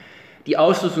bauen, die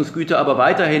Ausrüstungsgüter aber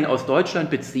weiterhin aus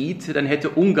Deutschland bezieht, dann hätte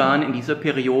Ungarn in dieser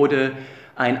Periode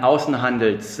ein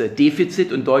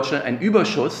Außenhandelsdefizit und Deutschland einen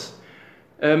Überschuss.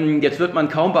 Jetzt wird man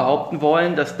kaum behaupten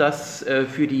wollen, dass das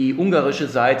für die ungarische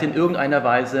Seite in irgendeiner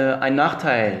Weise einen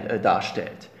Nachteil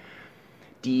darstellt.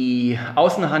 Die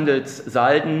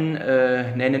Außenhandelssalden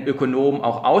nennen Ökonomen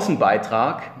auch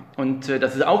Außenbeitrag und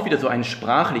das ist auch wieder so ein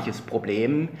sprachliches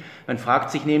Problem. Man fragt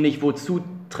sich nämlich, wozu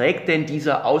trägt denn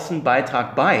dieser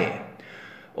Außenbeitrag bei?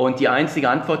 Und die einzige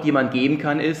Antwort, die man geben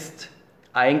kann, ist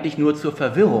eigentlich nur zur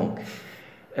Verwirrung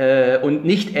und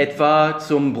nicht etwa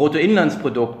zum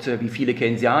Bruttoinlandsprodukt, wie viele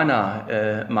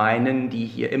Keynesianer meinen, die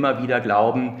hier immer wieder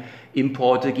glauben,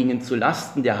 Importe gingen zu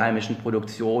Lasten der heimischen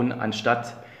Produktion,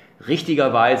 anstatt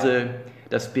richtigerweise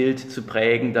das Bild zu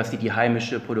prägen, dass sie die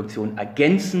heimische Produktion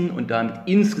ergänzen und damit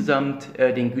insgesamt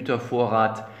den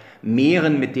Gütervorrat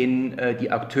mehren, mit denen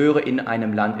die Akteure in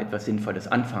einem Land etwas Sinnvolles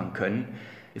anfangen können.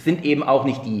 Es sind eben auch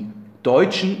nicht die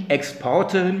deutschen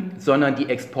Exporte, sondern die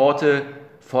Exporte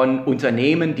von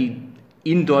Unternehmen, die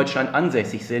in Deutschland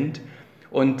ansässig sind.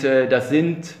 Und das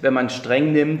sind, wenn man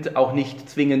streng nimmt, auch nicht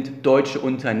zwingend deutsche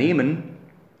Unternehmen.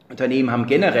 Unternehmen haben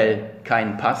generell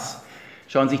keinen Pass.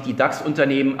 Schauen sich die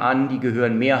DAX-Unternehmen an, die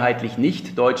gehören mehrheitlich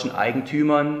nicht deutschen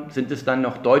Eigentümern. Sind es dann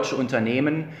noch deutsche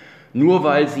Unternehmen, nur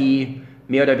weil sie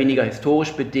mehr oder weniger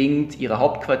historisch bedingt ihre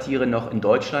Hauptquartiere noch in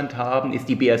Deutschland haben? Ist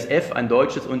die BASF ein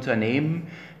deutsches Unternehmen,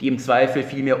 die im Zweifel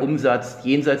viel mehr Umsatz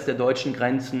jenseits der deutschen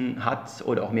Grenzen hat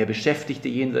oder auch mehr Beschäftigte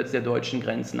jenseits der deutschen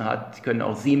Grenzen hat? Sie können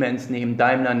auch Siemens nehmen,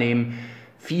 Daimler nehmen,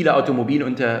 viele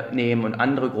Automobilunternehmen und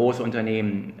andere große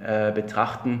Unternehmen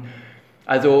betrachten.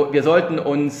 Also wir sollten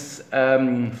uns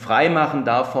freimachen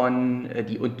davon,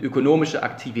 die ökonomische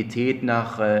Aktivität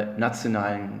nach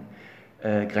nationalen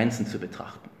Grenzen zu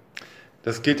betrachten.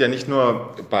 Das gilt ja nicht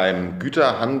nur beim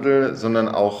Güterhandel, sondern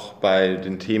auch bei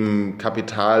den Themen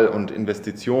Kapital und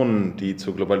Investitionen, die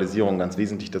zur Globalisierung ganz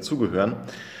wesentlich dazugehören.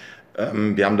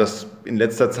 Wir haben das in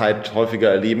letzter Zeit häufiger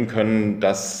erleben können,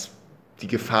 dass die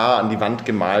Gefahr an die Wand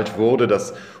gemalt wurde,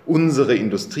 dass unsere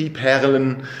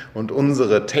Industrieperlen und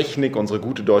unsere Technik, unsere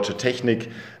gute deutsche Technik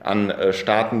an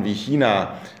Staaten wie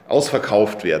China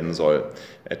ausverkauft werden soll,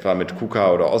 etwa mit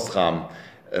KUKA oder Osram.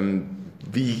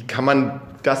 Wie kann man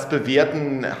das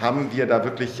bewerten? Haben wir da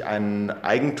wirklich ein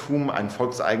Eigentum, ein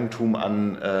Volkseigentum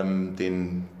an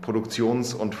den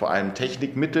Produktions- und vor allem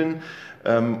Technikmitteln?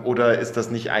 Oder ist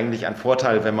das nicht eigentlich ein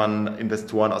Vorteil, wenn man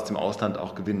Investoren aus dem Ausland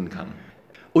auch gewinnen kann?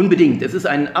 Unbedingt. Es ist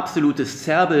ein absolutes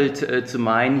Zerrbild zu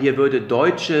meinen, hier würde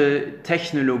deutsche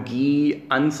Technologie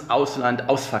ans Ausland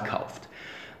ausverkauft.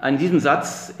 An diesem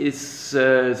Satz ist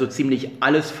so ziemlich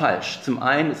alles falsch. Zum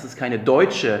einen ist es keine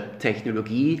deutsche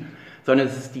Technologie, sondern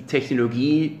es ist die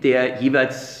Technologie der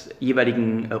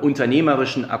jeweiligen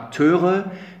unternehmerischen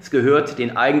Akteure. Es gehört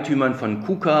den Eigentümern von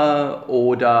KUKA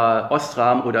oder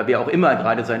Osram oder wer auch immer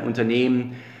gerade sein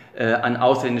Unternehmen an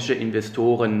ausländische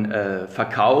Investoren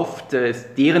verkauft. Es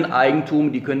ist deren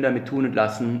Eigentum, die können damit tun und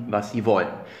lassen, was sie wollen.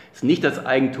 Es ist nicht das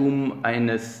Eigentum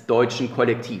eines deutschen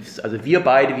Kollektivs. Also wir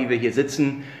beide, wie wir hier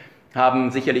sitzen,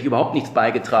 haben sicherlich überhaupt nichts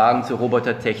beigetragen zur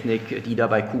Robotertechnik, die da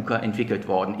bei KUKA entwickelt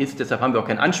worden ist. Deshalb haben wir auch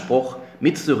keinen Anspruch,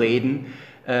 mitzureden,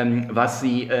 was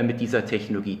sie mit dieser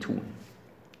Technologie tun.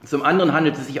 Zum anderen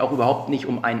handelt es sich auch überhaupt nicht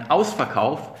um einen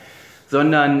Ausverkauf,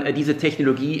 sondern diese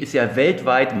Technologie ist ja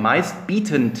weltweit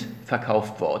meistbietend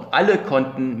verkauft worden. Alle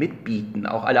konnten mitbieten,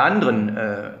 auch alle anderen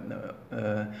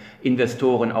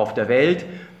Investoren auf der Welt.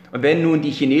 Und wenn nun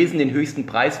die Chinesen den höchsten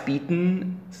Preis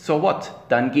bieten, so what?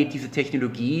 Dann geht diese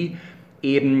Technologie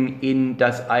eben in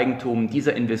das Eigentum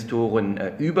dieser Investoren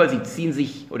über. Sie ziehen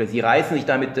sich oder sie reißen sich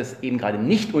damit das eben gerade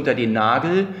nicht unter den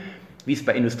Nagel, wie es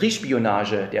bei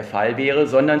Industriespionage der Fall wäre,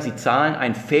 sondern sie zahlen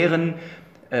einen fairen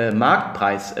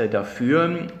Marktpreis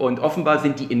dafür. Und offenbar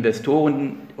sind die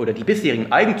Investoren oder die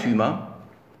bisherigen Eigentümer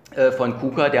von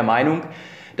KUKA der Meinung,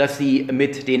 dass sie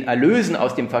mit den Erlösen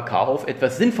aus dem Verkauf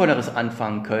etwas Sinnvolleres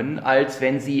anfangen können, als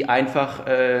wenn sie einfach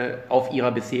auf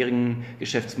ihrer bisherigen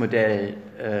Geschäftsmodell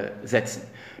setzen.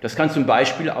 Das kann zum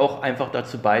Beispiel auch einfach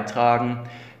dazu beitragen,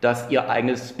 dass ihr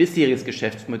eigenes bisheriges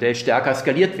Geschäftsmodell stärker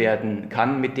skaliert werden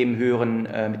kann mit der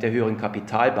höheren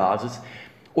Kapitalbasis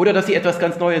oder dass sie etwas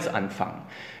ganz Neues anfangen.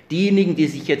 Diejenigen, die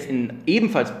sich jetzt in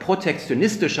ebenfalls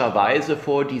protektionistischer Weise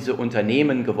vor diese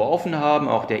Unternehmen geworfen haben,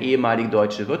 auch der ehemalige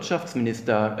deutsche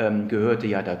Wirtschaftsminister gehörte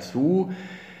ja dazu,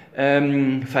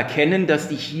 verkennen, dass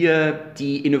sie hier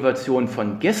die Innovation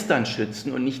von gestern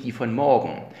schützen und nicht die von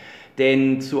morgen.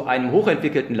 Denn zu einem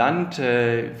hochentwickelten Land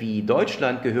wie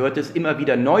Deutschland gehört es, immer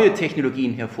wieder neue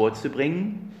Technologien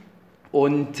hervorzubringen.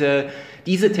 Und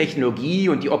diese Technologie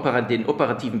und den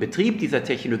operativen Betrieb dieser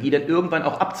Technologie dann irgendwann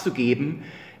auch abzugeben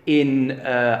in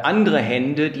andere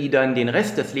Hände, die dann den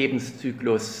Rest des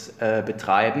Lebenszyklus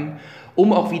betreiben,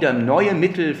 um auch wieder neue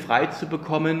Mittel frei zu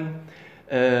bekommen,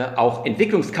 auch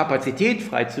Entwicklungskapazität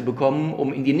frei zu bekommen,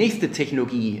 um in die nächste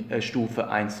Technologiestufe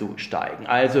einzusteigen.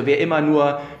 Also wer immer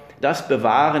nur das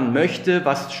bewahren möchte,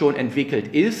 was schon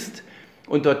entwickelt ist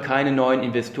und dort keine neuen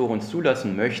Investoren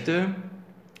zulassen möchte,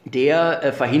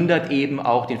 der verhindert eben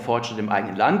auch den Fortschritt im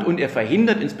eigenen Land und er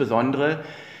verhindert insbesondere,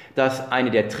 dass eine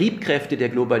der Triebkräfte der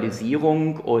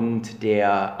Globalisierung und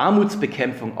der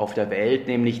Armutsbekämpfung auf der Welt,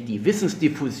 nämlich die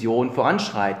Wissensdiffusion,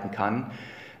 voranschreiten kann.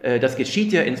 Das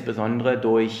geschieht ja insbesondere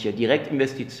durch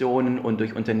Direktinvestitionen und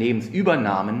durch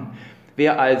Unternehmensübernahmen.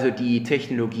 Wer also die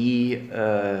Technologie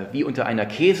wie unter einer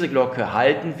Käseglocke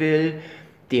halten will,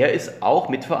 der ist auch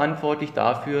mitverantwortlich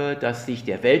dafür, dass sich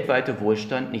der weltweite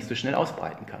Wohlstand nicht so schnell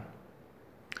ausbreiten kann.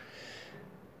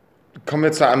 Kommen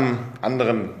wir zu einem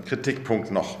anderen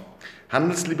Kritikpunkt noch.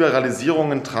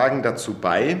 Handelsliberalisierungen tragen dazu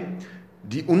bei,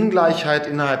 die Ungleichheit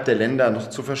innerhalb der Länder noch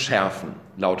zu verschärfen,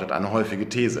 lautet eine häufige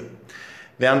These.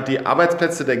 Während die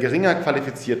Arbeitsplätze der geringer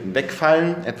Qualifizierten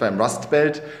wegfallen, etwa im Rust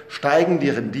Belt, steigen die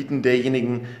Renditen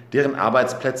derjenigen, deren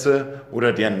Arbeitsplätze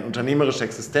oder deren unternehmerische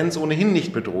Existenz ohnehin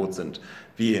nicht bedroht sind,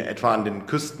 wie etwa an den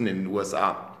Küsten in den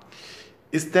USA.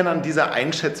 Ist denn an dieser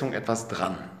Einschätzung etwas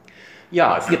dran?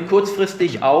 Ja, es gibt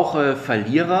kurzfristig auch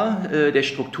Verlierer des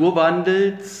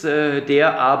Strukturwandels,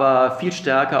 der aber viel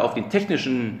stärker auf den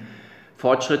technischen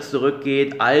Fortschritt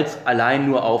zurückgeht, als allein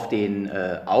nur auf den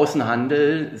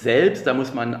Außenhandel selbst. Da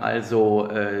muss man also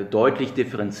deutlich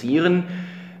differenzieren.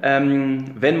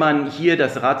 Wenn man hier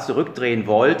das Rad zurückdrehen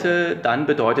wollte, dann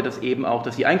bedeutet das eben auch,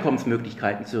 dass die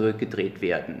Einkommensmöglichkeiten zurückgedreht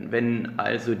werden. Wenn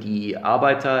also die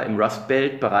Arbeiter im Rust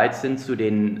Belt bereit sind, zu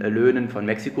den Löhnen von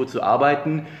Mexiko zu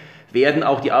arbeiten, werden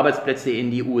auch die Arbeitsplätze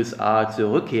in die USA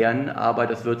zurückkehren, aber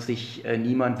das wird sich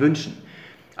niemand wünschen.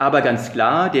 Aber ganz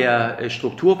klar, der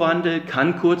Strukturwandel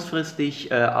kann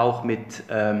kurzfristig auch mit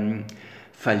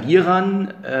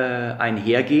Verlierern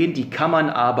einhergehen. Die kann man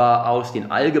aber aus den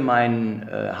allgemeinen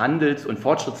Handels- und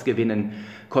Fortschrittsgewinnen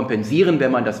kompensieren,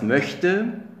 wenn man das möchte.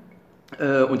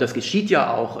 Und das geschieht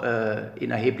ja auch in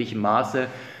erheblichem Maße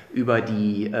über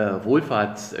die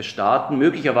Wohlfahrtsstaaten,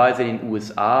 möglicherweise in den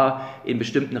USA, in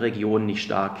bestimmten Regionen nicht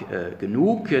stark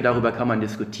genug. Darüber kann man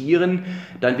diskutieren.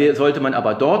 Dann sollte man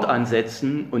aber dort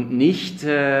ansetzen und nicht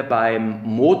beim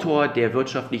Motor der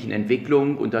wirtschaftlichen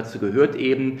Entwicklung. Und dazu gehört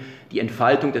eben die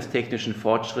Entfaltung des technischen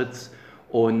Fortschritts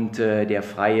und der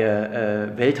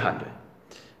freie Welthandel.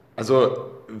 Also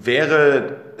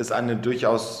wäre es eine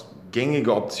durchaus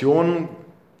gängige Option,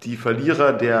 die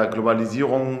Verlierer der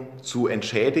Globalisierung zu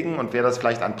entschädigen, und wäre das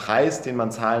vielleicht ein Preis, den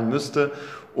man zahlen müsste,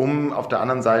 um auf der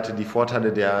anderen Seite die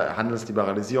Vorteile der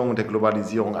Handelsliberalisierung und der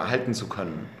Globalisierung erhalten zu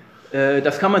können?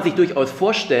 Das kann man sich durchaus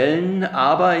vorstellen,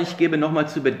 aber ich gebe nochmal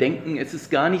zu bedenken, es ist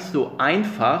gar nicht so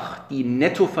einfach, die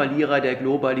Nettoverlierer der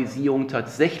Globalisierung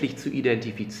tatsächlich zu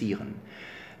identifizieren.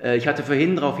 Ich hatte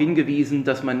vorhin darauf hingewiesen,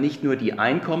 dass man nicht nur die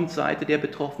Einkommensseite der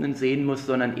Betroffenen sehen muss,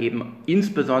 sondern eben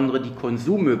insbesondere die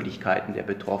Konsummöglichkeiten der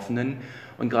Betroffenen.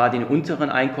 Und gerade in unteren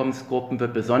Einkommensgruppen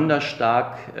wird besonders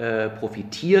stark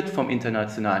profitiert vom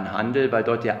internationalen Handel, weil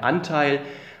dort der Anteil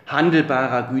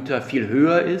handelbarer Güter viel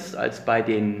höher ist als bei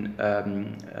den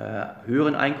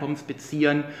höheren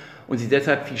Einkommensbeziehern und sie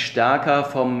deshalb viel stärker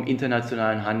vom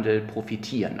internationalen Handel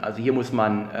profitieren. Also hier muss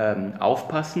man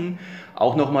aufpassen.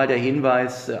 Auch nochmal der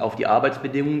Hinweis auf die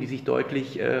Arbeitsbedingungen, die sich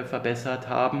deutlich verbessert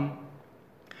haben.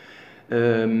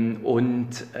 Von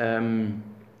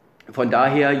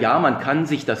daher, ja, man kann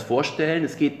sich das vorstellen.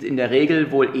 Es geht in der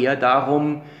Regel wohl eher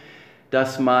darum,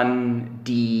 dass man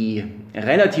die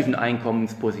relativen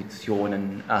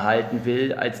Einkommenspositionen erhalten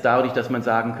will, als dadurch, dass man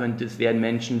sagen könnte, es werden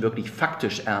Menschen wirklich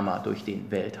faktisch ärmer durch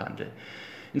den Welthandel.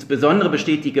 Insbesondere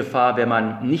besteht die Gefahr, wenn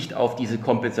man nicht auf diese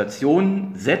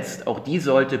Kompensation setzt. Auch die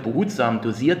sollte behutsam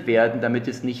dosiert werden, damit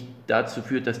es nicht dazu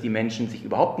führt, dass die Menschen sich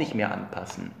überhaupt nicht mehr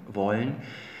anpassen wollen.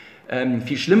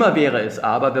 Viel schlimmer wäre es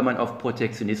aber, wenn man auf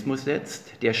Protektionismus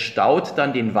setzt. Der staut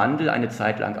dann den Wandel eine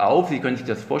Zeit lang auf. Sie können sich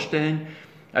das vorstellen,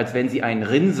 als wenn Sie einen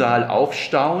Rinnsal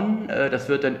aufstauen. Das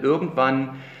wird dann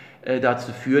irgendwann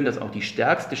dazu führen, dass auch die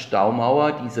stärkste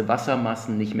Staumauer diese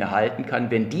Wassermassen nicht mehr halten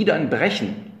kann. Wenn die dann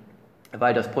brechen,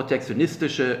 weil das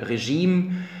protektionistische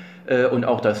Regime und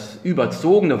auch das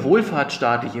überzogene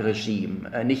wohlfahrtsstaatliche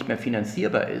Regime nicht mehr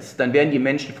finanzierbar ist, dann werden die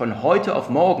Menschen von heute auf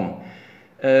morgen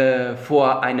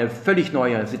vor eine völlig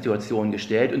neue Situation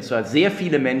gestellt, und zwar sehr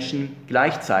viele Menschen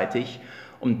gleichzeitig.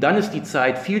 Und dann ist die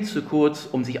Zeit viel zu kurz,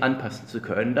 um sich anpassen zu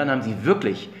können. Dann haben sie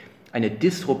wirklich eine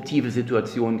disruptive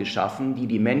Situation geschaffen, die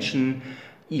die Menschen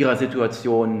ihrer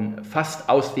Situation fast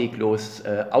ausweglos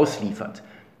ausliefert.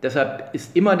 Deshalb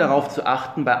ist immer darauf zu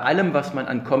achten, bei allem, was man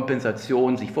an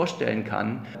Kompensation sich vorstellen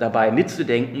kann, dabei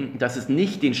mitzudenken, dass es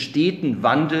nicht den steten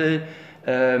Wandel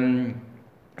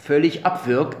völlig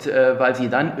abwirkt, weil sie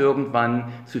dann irgendwann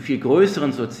zu viel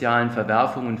größeren sozialen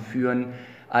Verwerfungen führen,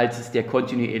 als es der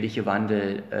kontinuierliche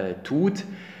Wandel tut.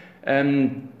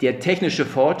 Der technische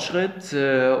Fortschritt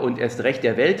und erst recht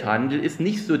der Welthandel ist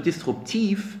nicht so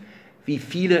disruptiv, wie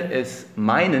viele es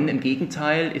meinen. Im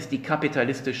Gegenteil ist die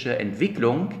kapitalistische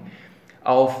Entwicklung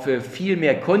auf viel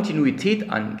mehr Kontinuität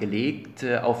angelegt,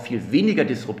 auf viel weniger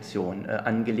Disruption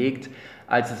angelegt,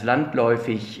 als es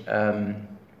landläufig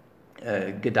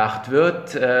gedacht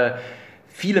wird.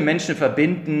 Viele Menschen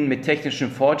verbinden mit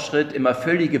technischem Fortschritt immer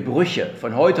völlige Brüche.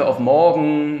 Von heute auf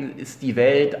morgen ist die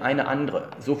Welt eine andere.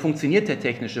 So funktioniert der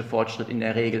technische Fortschritt in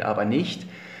der Regel aber nicht,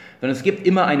 sondern es gibt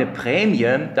immer eine Prämie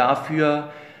dafür,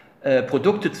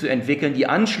 Produkte zu entwickeln, die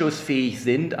anschlussfähig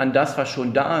sind an das, was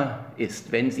schon da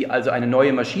ist. Wenn Sie also eine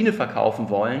neue Maschine verkaufen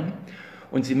wollen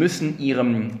und Sie müssen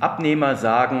Ihrem Abnehmer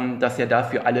sagen, dass er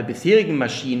dafür alle bisherigen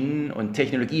Maschinen und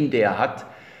Technologien, die er hat,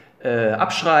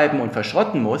 abschreiben und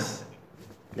verschrotten muss,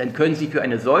 dann können Sie für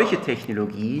eine solche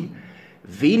Technologie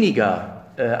weniger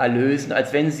erlösen,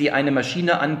 als wenn Sie eine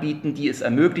Maschine anbieten, die es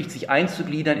ermöglicht, sich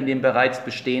einzugliedern in den bereits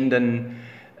bestehenden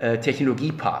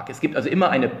Technologiepark. Es gibt also immer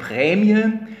eine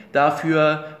Prämie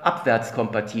dafür,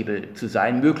 abwärtskompatibel zu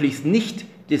sein, möglichst nicht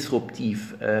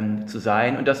disruptiv zu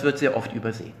sein, und das wird sehr oft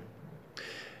übersehen.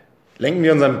 Lenken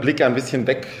wir unseren Blick ein bisschen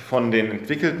weg von den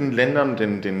entwickelten Ländern,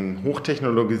 den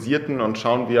hochtechnologisierten, und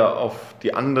schauen wir auf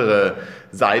die andere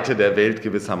Seite der Welt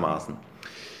gewissermaßen.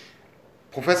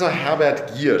 Professor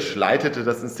Herbert Giersch leitete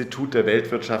das Institut der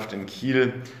Weltwirtschaft in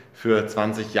Kiel für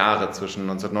 20 Jahre zwischen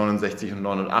 1969 und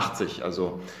 1989,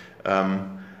 also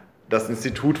das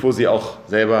Institut, wo Sie auch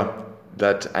selber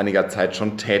seit einiger Zeit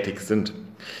schon tätig sind.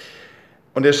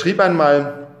 Und er schrieb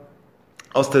einmal: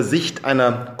 Aus der Sicht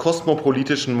einer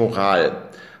kosmopolitischen Moral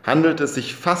handelt es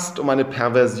sich fast um eine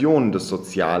Perversion des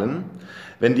Sozialen,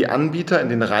 wenn die Anbieter in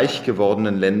den reich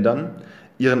gewordenen Ländern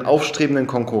ihren aufstrebenden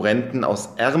Konkurrenten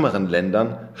aus ärmeren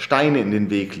Ländern Steine in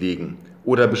den Weg legen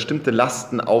oder bestimmte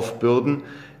Lasten aufbürden,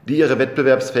 die ihre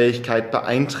Wettbewerbsfähigkeit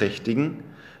beeinträchtigen,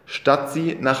 statt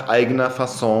sie nach eigener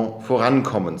Fasson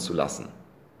vorankommen zu lassen.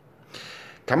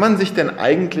 Kann man sich denn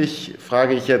eigentlich,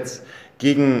 frage ich jetzt,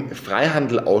 gegen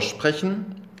Freihandel aussprechen,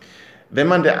 wenn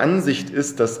man der Ansicht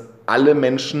ist, dass alle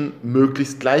Menschen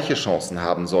möglichst gleiche Chancen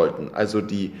haben sollten? Also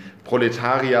die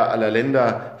Proletarier aller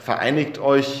Länder, vereinigt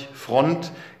euch,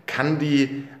 Front, kann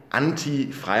die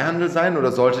anti-Freihandel sein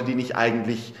oder sollte die nicht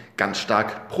eigentlich ganz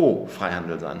stark pro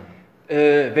Freihandel sein?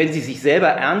 Wenn sie sich selber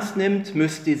ernst nimmt,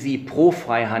 müsste sie pro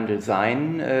Freihandel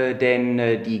sein,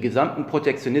 denn die gesamten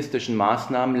protektionistischen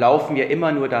Maßnahmen laufen ja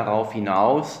immer nur darauf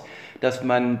hinaus, dass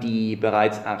man die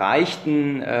bereits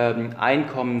erreichten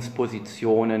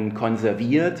Einkommenspositionen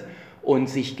konserviert und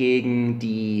sich gegen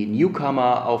die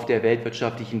Newcomer auf der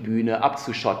weltwirtschaftlichen Bühne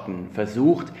abzuschotten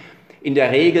versucht. In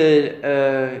der Regel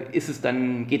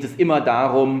geht es immer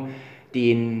darum,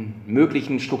 den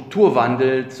möglichen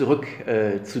Strukturwandel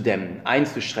zurückzudämmen,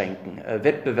 einzuschränken,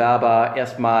 Wettbewerber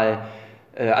erstmal,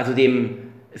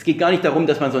 es geht gar nicht darum,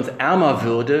 dass man sonst ärmer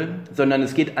würde, sondern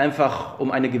es geht einfach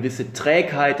um eine gewisse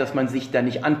Trägheit, dass man sich da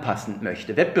nicht anpassen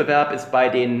möchte. Wettbewerb ist bei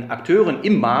den Akteuren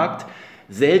im Markt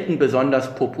selten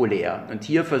besonders populär. Und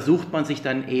hier versucht man sich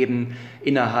dann eben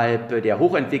innerhalb der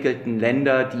hochentwickelten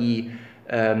Länder die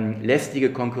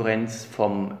lästige Konkurrenz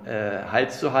vom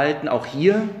Hals zu halten. Auch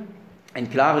hier ein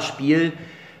klares Spiel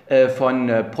von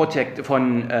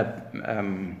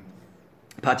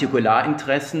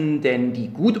Partikularinteressen, denn die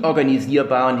gut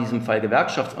organisierbaren, in diesem Fall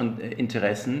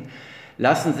Gewerkschaftsinteressen,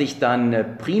 lassen sich dann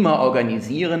prima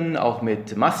organisieren, auch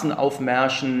mit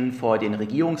Massenaufmärschen vor den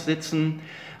Regierungssitzen.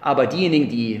 Aber diejenigen,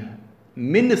 die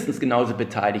mindestens genauso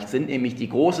beteiligt sind, nämlich die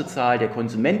große Zahl der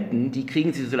Konsumenten, die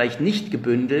kriegen sie so leicht nicht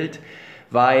gebündelt,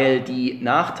 weil die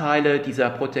Nachteile dieser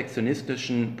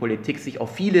protektionistischen Politik sich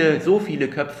auf so viele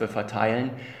Köpfe verteilen,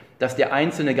 dass der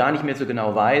Einzelne gar nicht mehr so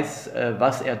genau weiß,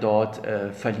 was er dort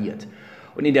verliert.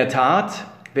 Und in der Tat,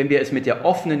 wenn wir es mit der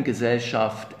offenen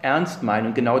Gesellschaft ernst meinen,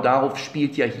 und genau darauf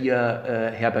spielt ja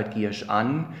hier Herbert Giersch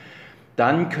an,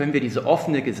 dann können wir diese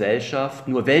offene Gesellschaft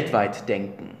nur weltweit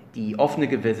denken. Die offene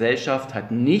Gesellschaft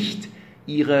hat nicht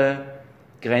ihre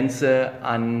Grenze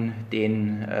an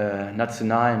den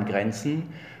nationalen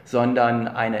Grenzen, sondern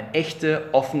eine echte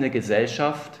offene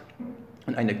Gesellschaft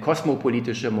und eine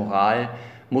kosmopolitische Moral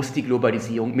muss die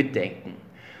Globalisierung mitdenken.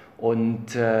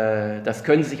 Und das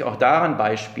können Sie sich auch daran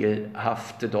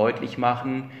beispielhaft deutlich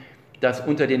machen, dass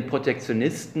unter den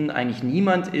Protektionisten eigentlich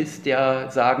niemand ist, der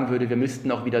sagen würde, wir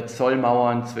müssten auch wieder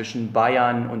Zollmauern zwischen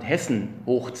Bayern und Hessen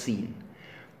hochziehen.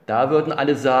 Da würden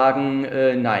alle sagen,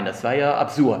 nein, das war ja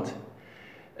absurd.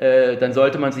 Dann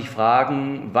sollte man sich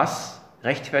fragen, was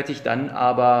rechtfertigt dann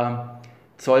aber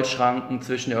Zollschranken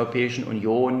zwischen der Europäischen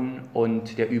Union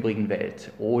und der übrigen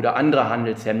Welt oder andere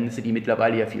Handelshemmnisse, die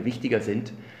mittlerweile ja viel wichtiger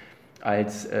sind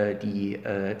als die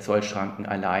Zollschranken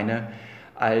alleine.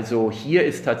 Also hier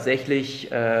ist tatsächlich,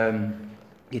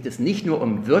 geht es nicht nur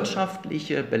um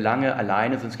wirtschaftliche Belange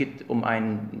alleine, sondern es geht um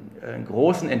einen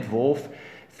großen Entwurf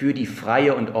für die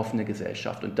freie und offene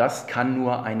Gesellschaft. Und das kann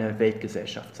nur eine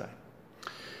Weltgesellschaft sein.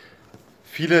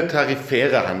 Viele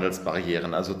tarifäre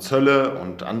Handelsbarrieren, also Zölle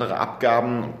und andere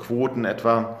Abgaben und Quoten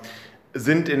etwa,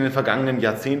 sind in den vergangenen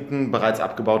Jahrzehnten bereits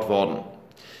abgebaut worden.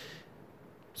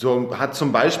 So hat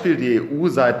zum Beispiel die EU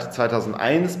seit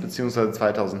 2001 bzw.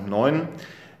 2009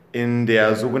 in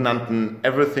der sogenannten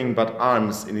Everything but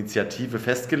Arms Initiative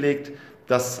festgelegt,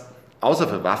 dass außer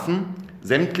für Waffen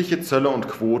sämtliche Zölle und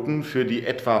Quoten für die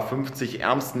etwa 50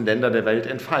 ärmsten Länder der Welt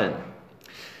entfallen.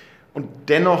 Und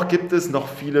dennoch gibt es noch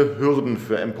viele Hürden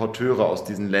für Importeure aus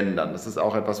diesen Ländern. Das ist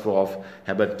auch etwas, worauf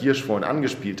Herbert Giersch vorhin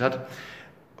angespielt hat.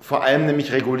 Vor allem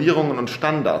nämlich Regulierungen und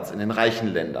Standards in den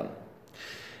reichen Ländern.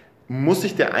 Muss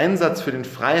sich der Einsatz für den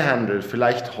Freihandel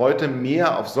vielleicht heute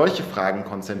mehr auf solche Fragen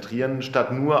konzentrieren,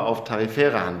 statt nur auf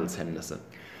tarifäre Handelshemmnisse?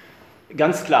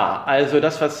 Ganz klar. Also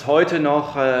das, was heute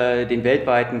noch den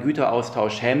weltweiten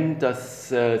Güteraustausch hemmt, das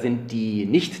sind die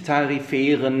nicht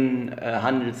tarifären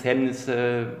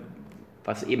Handelshemmnisse,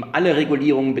 was eben alle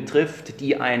Regulierungen betrifft,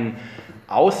 die ein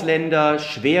Ausländer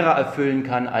schwerer erfüllen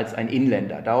kann als ein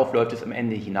Inländer. Darauf läuft es am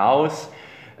Ende hinaus,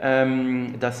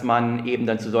 dass man eben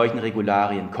dann zu solchen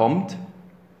Regularien kommt.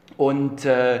 Und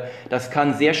das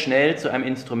kann sehr schnell zu einem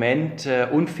Instrument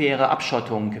unfaire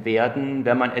Abschottung werden,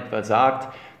 wenn man etwa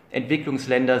sagt,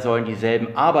 Entwicklungsländer sollen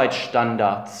dieselben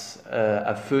Arbeitsstandards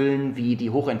erfüllen wie die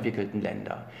hochentwickelten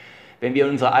Länder. Wenn wir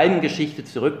in unserer eigenen Geschichte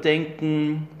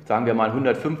zurückdenken, sagen wir mal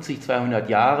 150, 200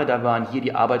 Jahre, da waren hier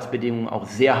die Arbeitsbedingungen auch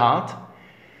sehr hart.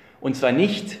 Und zwar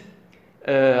nicht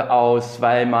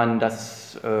weil man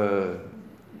das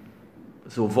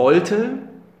so wollte,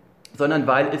 sondern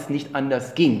weil es nicht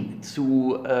anders ging.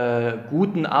 Zu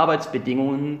guten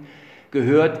Arbeitsbedingungen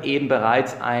gehört eben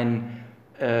bereits ein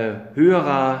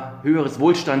höheres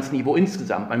Wohlstandsniveau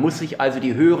insgesamt. Man muss sich also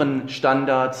die höheren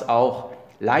Standards auch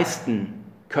leisten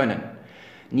können.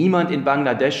 Niemand in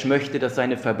Bangladesch möchte, dass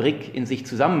seine Fabrik in sich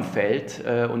zusammenfällt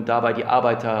und dabei die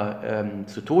Arbeiter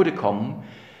zu Tode kommen.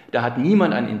 Da hat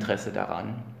niemand ein Interesse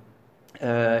daran.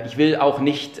 Ich will auch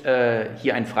nicht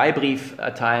hier einen Freibrief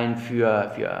erteilen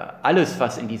für alles,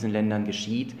 was in diesen Ländern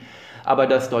geschieht. Aber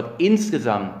dass dort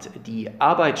insgesamt die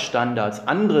Arbeitsstandards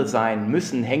andere sein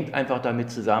müssen, hängt einfach damit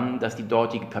zusammen, dass die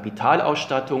dortige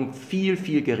Kapitalausstattung viel,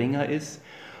 viel geringer ist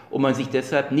und man sich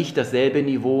deshalb nicht dasselbe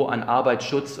Niveau an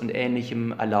Arbeitsschutz und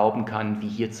Ähnlichem erlauben kann wie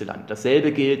hierzulande.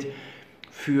 Dasselbe gilt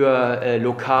für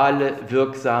lokale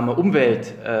wirksame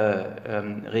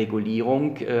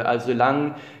Umweltregulierung. Also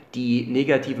solange die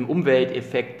negativen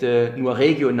Umwelteffekte nur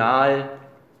regional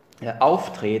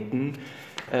auftreten,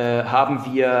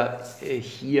 haben wir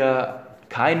hier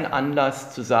keinen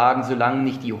Anlass zu sagen, solange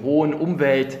nicht die hohen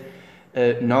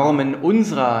Umweltnormen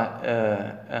unserer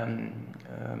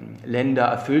Länder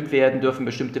erfüllt werden, dürfen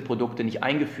bestimmte Produkte nicht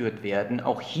eingeführt werden.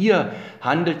 Auch hier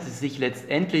handelt es sich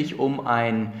letztendlich um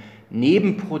ein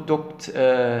Nebenprodukt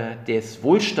des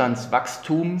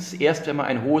Wohlstandswachstums. Erst wenn man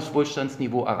ein hohes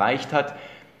Wohlstandsniveau erreicht hat,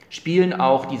 spielen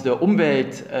auch diese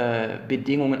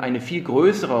Umweltbedingungen eine viel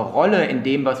größere Rolle in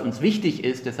dem, was uns wichtig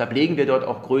ist. Deshalb legen wir dort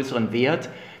auch größeren Wert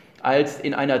als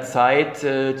in einer Zeit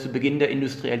zu Beginn der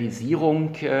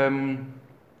Industrialisierung,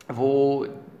 wo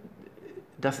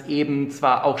das eben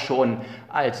zwar auch schon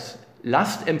als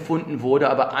Last empfunden wurde,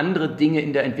 aber andere Dinge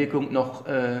in der Entwicklung noch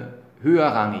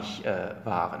höherrangig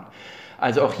waren.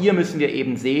 Also auch hier müssen wir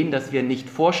eben sehen, dass wir nicht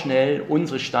vorschnell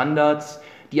unsere Standards,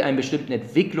 die einen bestimmten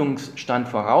Entwicklungsstand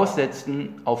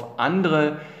voraussetzen, auf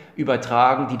andere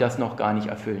übertragen, die das noch gar nicht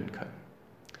erfüllen können.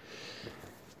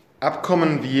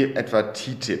 Abkommen wie etwa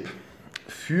TTIP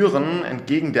führen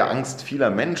entgegen der Angst vieler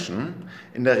Menschen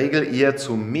in der Regel eher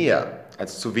zu mehr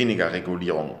als zu weniger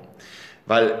Regulierung,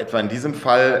 weil etwa in diesem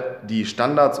Fall die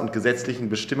Standards und gesetzlichen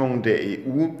Bestimmungen der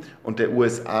EU und der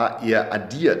USA eher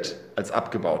addiert als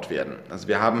abgebaut werden. Also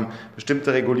wir haben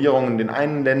bestimmte Regulierungen in den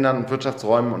einen Ländern und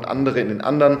Wirtschaftsräumen und andere in den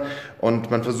anderen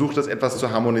und man versucht das etwas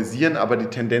zu harmonisieren, aber die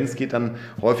Tendenz geht dann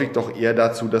häufig doch eher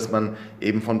dazu, dass man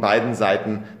eben von beiden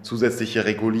Seiten zusätzliche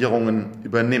Regulierungen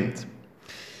übernimmt.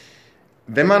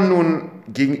 Wenn man nun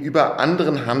gegenüber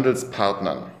anderen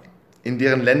Handelspartnern, in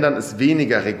deren Ländern es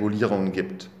weniger Regulierungen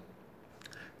gibt,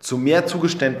 zu mehr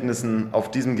Zugeständnissen auf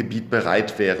diesem Gebiet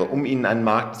bereit wäre, um ihnen einen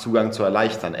Marktzugang zu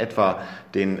erleichtern, etwa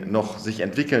den noch sich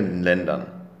entwickelnden Ländern.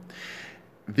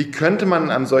 Wie könnte man in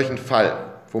einem solchen Fall,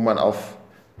 wo man auf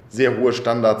sehr hohe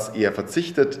Standards eher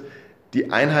verzichtet,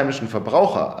 die einheimischen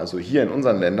Verbraucher, also hier in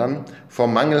unseren Ländern, vor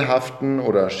mangelhaften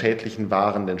oder schädlichen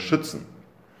Waren denn schützen?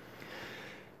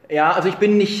 Ja, also ich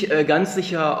bin nicht ganz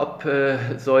sicher, ob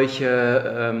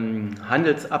solche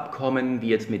Handelsabkommen wie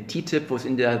jetzt mit TTIP, wo es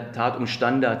in der Tat um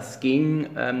Standards ging,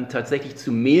 tatsächlich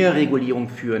zu mehr Regulierung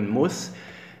führen muss.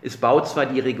 Es baut zwar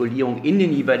die Regulierung in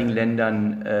den jeweiligen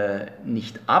Ländern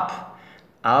nicht ab,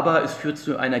 aber es führt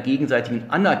zu einer gegenseitigen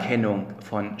Anerkennung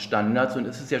von Standards und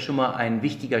es ist ja schon mal ein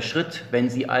wichtiger Schritt, wenn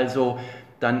Sie also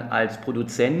dann als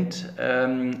Produzent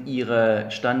ihre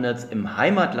Standards im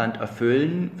Heimatland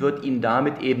erfüllen, wird ihnen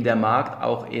damit eben der Markt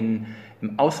auch im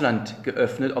Ausland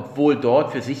geöffnet, obwohl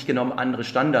dort für sich genommen andere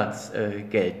Standards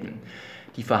gelten.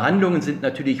 Die Verhandlungen sind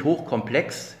natürlich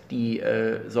hochkomplex, die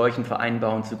solchen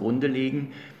Vereinbarungen zugrunde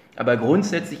legen, aber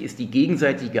grundsätzlich ist die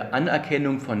gegenseitige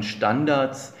Anerkennung von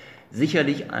Standards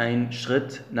sicherlich ein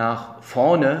Schritt nach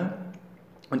vorne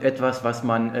und etwas, was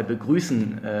man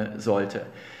begrüßen sollte.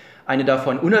 Eine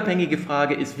davon unabhängige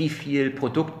Frage ist, wie viel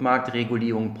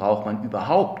Produktmarktregulierung braucht man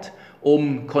überhaupt,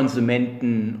 um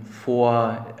Konsumenten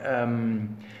vor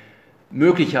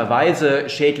möglicherweise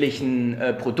schädlichen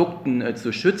Produkten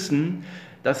zu schützen.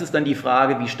 Das ist dann die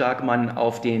Frage, wie stark man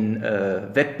auf den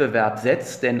Wettbewerb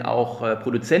setzt, denn auch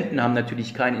Produzenten haben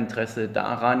natürlich kein Interesse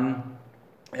daran,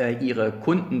 ihre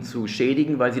Kunden zu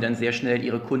schädigen, weil sie dann sehr schnell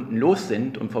ihre Kunden los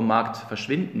sind und vom Markt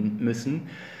verschwinden müssen.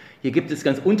 Hier gibt es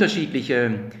ganz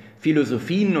unterschiedliche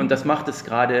Philosophien und das macht es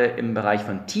gerade im Bereich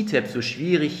von TTIP so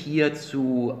schwierig, hier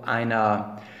zu einem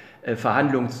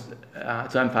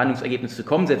Verhandlungsergebnis zu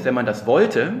kommen, selbst wenn man das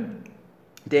wollte.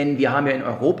 Denn wir haben ja in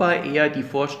Europa eher die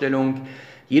Vorstellung,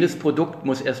 jedes Produkt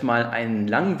muss erstmal einen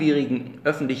langwierigen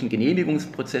öffentlichen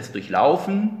Genehmigungsprozess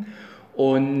durchlaufen.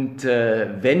 Und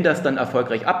wenn das dann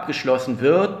erfolgreich abgeschlossen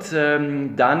wird,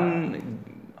 dann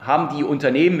haben die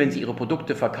Unternehmen, wenn sie ihre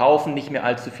Produkte verkaufen, nicht mehr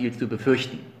allzu viel zu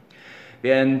befürchten.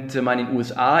 Während man in den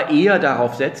USA eher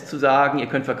darauf setzt, zu sagen, ihr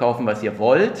könnt verkaufen, was ihr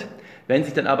wollt. Wenn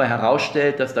sich dann aber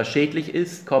herausstellt, dass das schädlich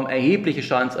ist, kommen erhebliche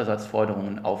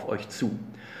Schadensersatzforderungen auf euch zu.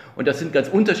 Und das sind ganz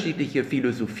unterschiedliche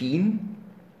Philosophien.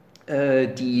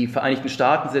 Die Vereinigten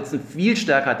Staaten setzen viel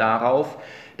stärker darauf,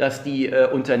 dass die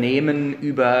Unternehmen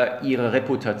über ihre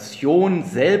Reputation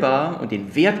selber und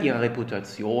den Wert ihrer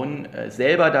Reputation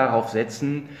selber darauf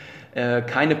setzen,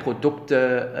 keine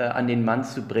Produkte an den Mann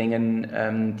zu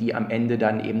bringen, die am Ende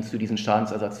dann eben zu diesen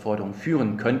Schadensersatzforderungen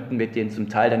führen könnten, mit den zum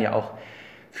Teil dann ja auch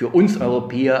für uns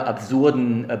Europäer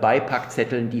absurden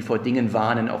Beipackzetteln, die vor Dingen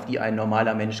warnen, auf die ein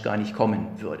normaler Mensch gar nicht kommen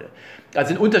würde. Also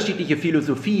sind unterschiedliche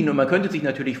Philosophien und man könnte sich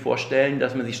natürlich vorstellen,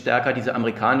 dass man sich stärker dieser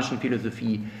amerikanischen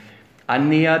Philosophie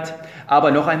annähert.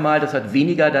 Aber noch einmal, das hat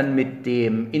weniger dann mit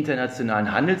dem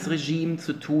internationalen Handelsregime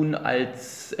zu tun,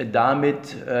 als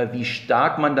damit, wie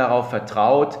stark man darauf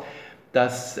vertraut,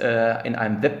 dass in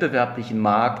einem wettbewerblichen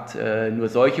Markt nur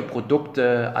solche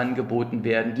Produkte angeboten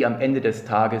werden, die am Ende des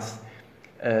Tages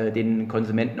den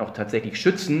Konsumenten auch tatsächlich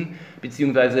schützen,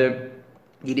 beziehungsweise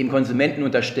die dem Konsumenten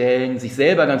unterstellen, sich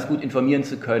selber ganz gut informieren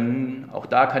zu können. Auch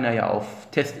da kann er ja auf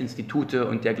Testinstitute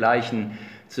und dergleichen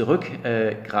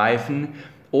zurückgreifen,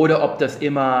 oder ob das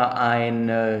immer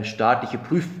eine staatliche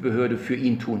Prüfbehörde für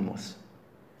ihn tun muss.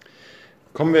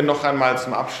 Kommen wir noch einmal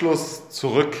zum Abschluss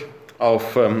zurück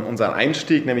auf unseren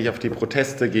Einstieg, nämlich auf die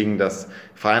Proteste gegen das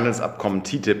Freihandelsabkommen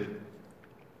TTIP.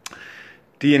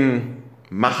 Den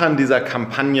Machern dieser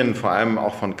Kampagnen, vor allem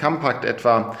auch von Compact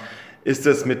etwa, ist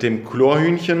es mit dem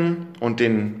Chlorhühnchen und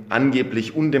den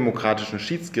angeblich undemokratischen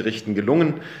Schiedsgerichten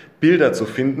gelungen, Bilder zu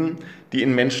finden, die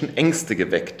in Menschen Ängste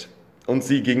geweckt und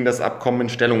sie gegen das Abkommen in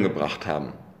Stellung gebracht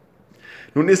haben.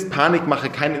 Nun ist Panikmache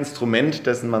kein Instrument,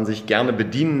 dessen man sich gerne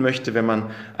bedienen möchte, wenn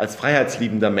man als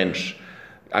freiheitsliebender Mensch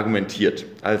argumentiert,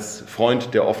 als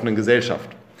Freund der offenen Gesellschaft.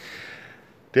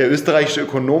 Der österreichische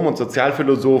Ökonom und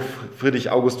Sozialphilosoph Friedrich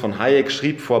August von Hayek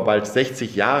schrieb vor bald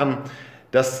 60 Jahren,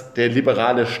 dass der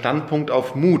liberale Standpunkt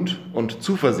auf Mut und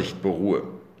Zuversicht beruhe.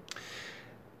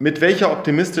 Mit welcher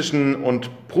optimistischen und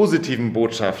positiven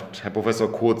Botschaft, Herr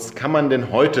Professor Kooths, kann man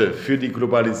denn heute für die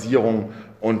Globalisierung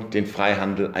und den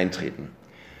Freihandel eintreten?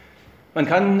 Man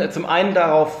kann zum einen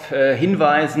darauf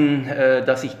hinweisen,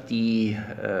 dass sich die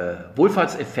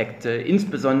Wohlfahrtseffekte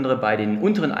insbesondere bei den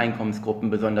unteren Einkommensgruppen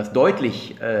besonders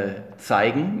deutlich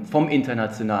zeigen vom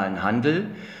internationalen Handel.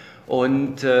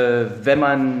 Und wenn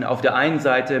man auf der einen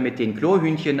Seite mit den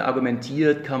Chlorhühnchen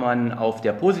argumentiert, kann man auf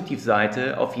der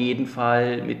Positivseite auf jeden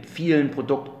Fall mit vielen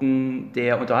Produkten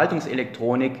der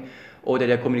Unterhaltungselektronik oder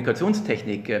der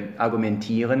Kommunikationstechnik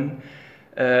argumentieren.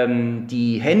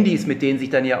 Die Handys, mit denen sich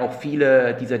dann ja auch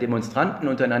viele dieser Demonstranten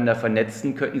untereinander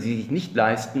vernetzen, könnten sie sich nicht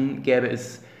leisten, gäbe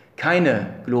es keine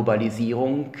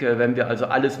Globalisierung. Wenn wir also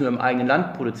alles nur im eigenen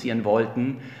Land produzieren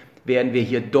wollten, wären wir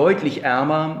hier deutlich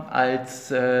ärmer,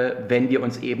 als wenn wir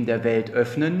uns eben der Welt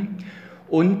öffnen.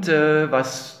 Und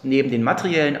was neben den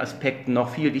materiellen Aspekten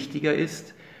noch viel wichtiger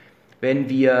ist, wenn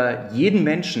wir jeden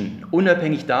Menschen,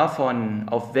 unabhängig davon,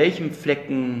 auf welchem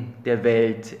Flecken der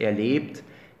Welt er lebt,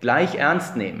 gleich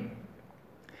ernst nehmen.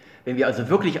 Wenn wir also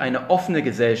wirklich eine offene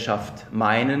Gesellschaft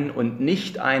meinen und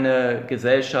nicht eine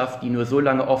Gesellschaft, die nur so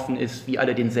lange offen ist, wie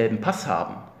alle denselben Pass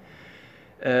haben,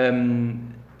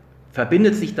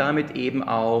 verbindet sich damit eben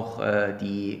auch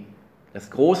das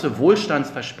große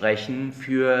Wohlstandsversprechen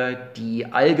für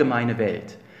die allgemeine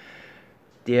Welt.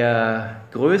 Der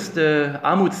größte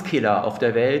Armutskiller auf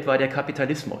der Welt war der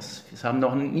Kapitalismus. Es haben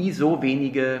noch nie so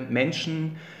wenige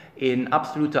Menschen in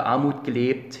absoluter Armut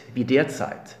gelebt wie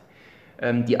derzeit.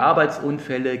 Die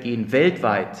Arbeitsunfälle gehen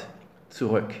weltweit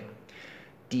zurück.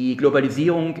 Die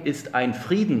Globalisierung ist ein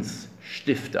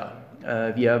Friedensstifter.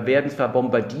 Wir werden zwar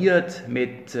bombardiert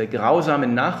mit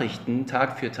grausamen Nachrichten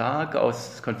Tag für Tag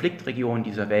aus Konfliktregionen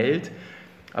dieser Welt,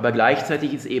 aber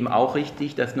gleichzeitig ist eben auch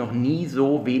richtig, dass noch nie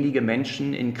so wenige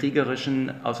Menschen in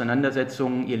kriegerischen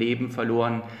Auseinandersetzungen ihr Leben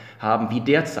verloren haben wie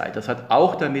derzeit. Das hat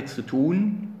auch damit zu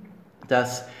tun,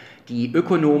 dass die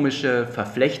ökonomische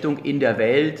Verflechtung in der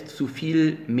Welt zu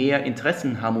viel mehr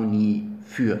Interessenharmonie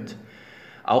führt.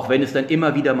 Auch wenn es dann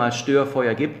immer wieder mal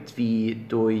Störfeuer gibt, wie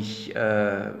durch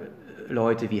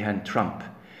Leute wie Herrn Trump.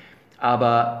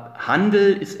 Aber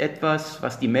Handel ist etwas,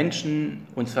 was die Menschen,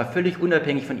 und zwar völlig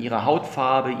unabhängig von ihrer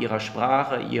Hautfarbe, ihrer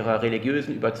Sprache, ihrer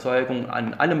religiösen Überzeugung,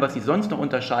 an allem, was sie sonst noch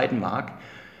unterscheiden mag,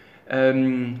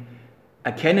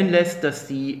 erkennen lässt, dass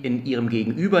sie in ihrem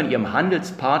Gegenüber, in ihrem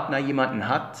Handelspartner jemanden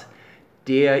hat,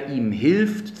 der ihm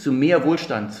hilft, zu mehr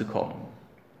Wohlstand zu kommen.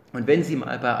 Und wenn Sie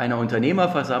mal bei einer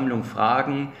Unternehmerversammlung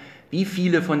fragen, wie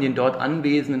viele von den dort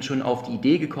Anwesenden schon auf die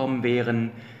Idee gekommen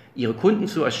wären, ihre Kunden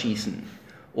zu erschießen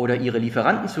oder ihre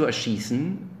Lieferanten zu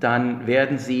erschießen, dann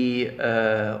werden Sie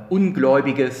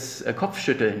ungläubiges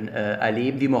Kopfschütteln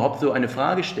erleben, wie man überhaupt so eine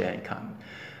Frage stellen kann.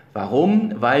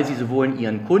 Warum? Weil Sie sowohl in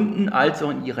Ihren Kunden als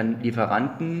auch in Ihren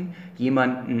Lieferanten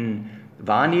jemanden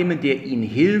wahrnehmen, der Ihnen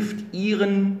hilft,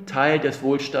 Ihren Teil des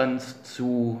Wohlstands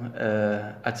zu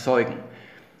erzeugen.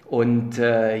 Und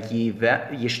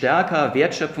je stärker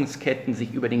Wertschöpfungsketten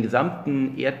sich über den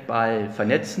gesamten Erdball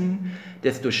vernetzen,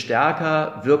 desto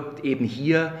stärker wirkt eben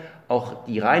hier auch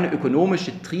die reine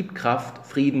ökonomische Triebkraft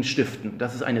Frieden stiften.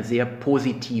 Das ist eine sehr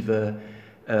positive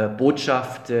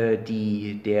Botschaft,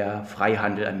 die der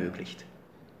Freihandel ermöglicht.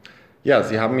 Ja,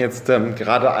 Sie haben jetzt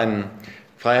gerade einen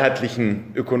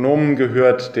freiheitlichen Ökonomen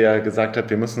gehört, der gesagt hat,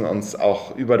 wir müssen uns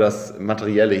auch über das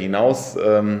Materielle hinaus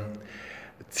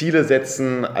Ziele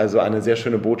setzen, also eine sehr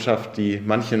schöne Botschaft, die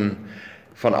manchen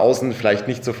von außen vielleicht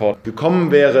nicht sofort gekommen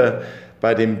wäre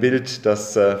bei dem Bild,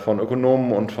 das von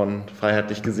Ökonomen und von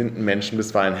freiheitlich gesinnten Menschen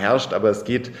bisweilen herrscht. Aber es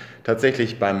geht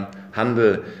tatsächlich beim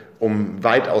Handel um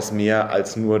weitaus mehr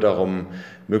als nur darum,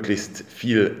 möglichst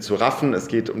viel zu raffen. Es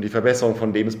geht um die Verbesserung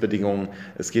von Lebensbedingungen.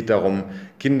 Es geht darum,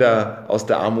 Kinder aus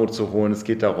der Armut zu holen. Es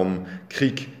geht darum,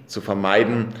 Krieg zu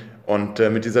vermeiden. Und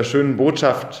mit dieser schönen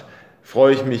Botschaft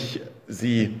freue ich mich,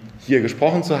 Sie hier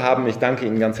gesprochen zu haben. Ich danke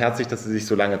Ihnen ganz herzlich, dass Sie sich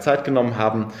so lange Zeit genommen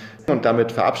haben. Und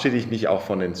damit verabschiede ich mich auch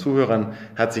von den Zuhörern.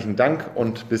 Herzlichen Dank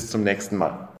und bis zum nächsten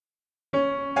Mal.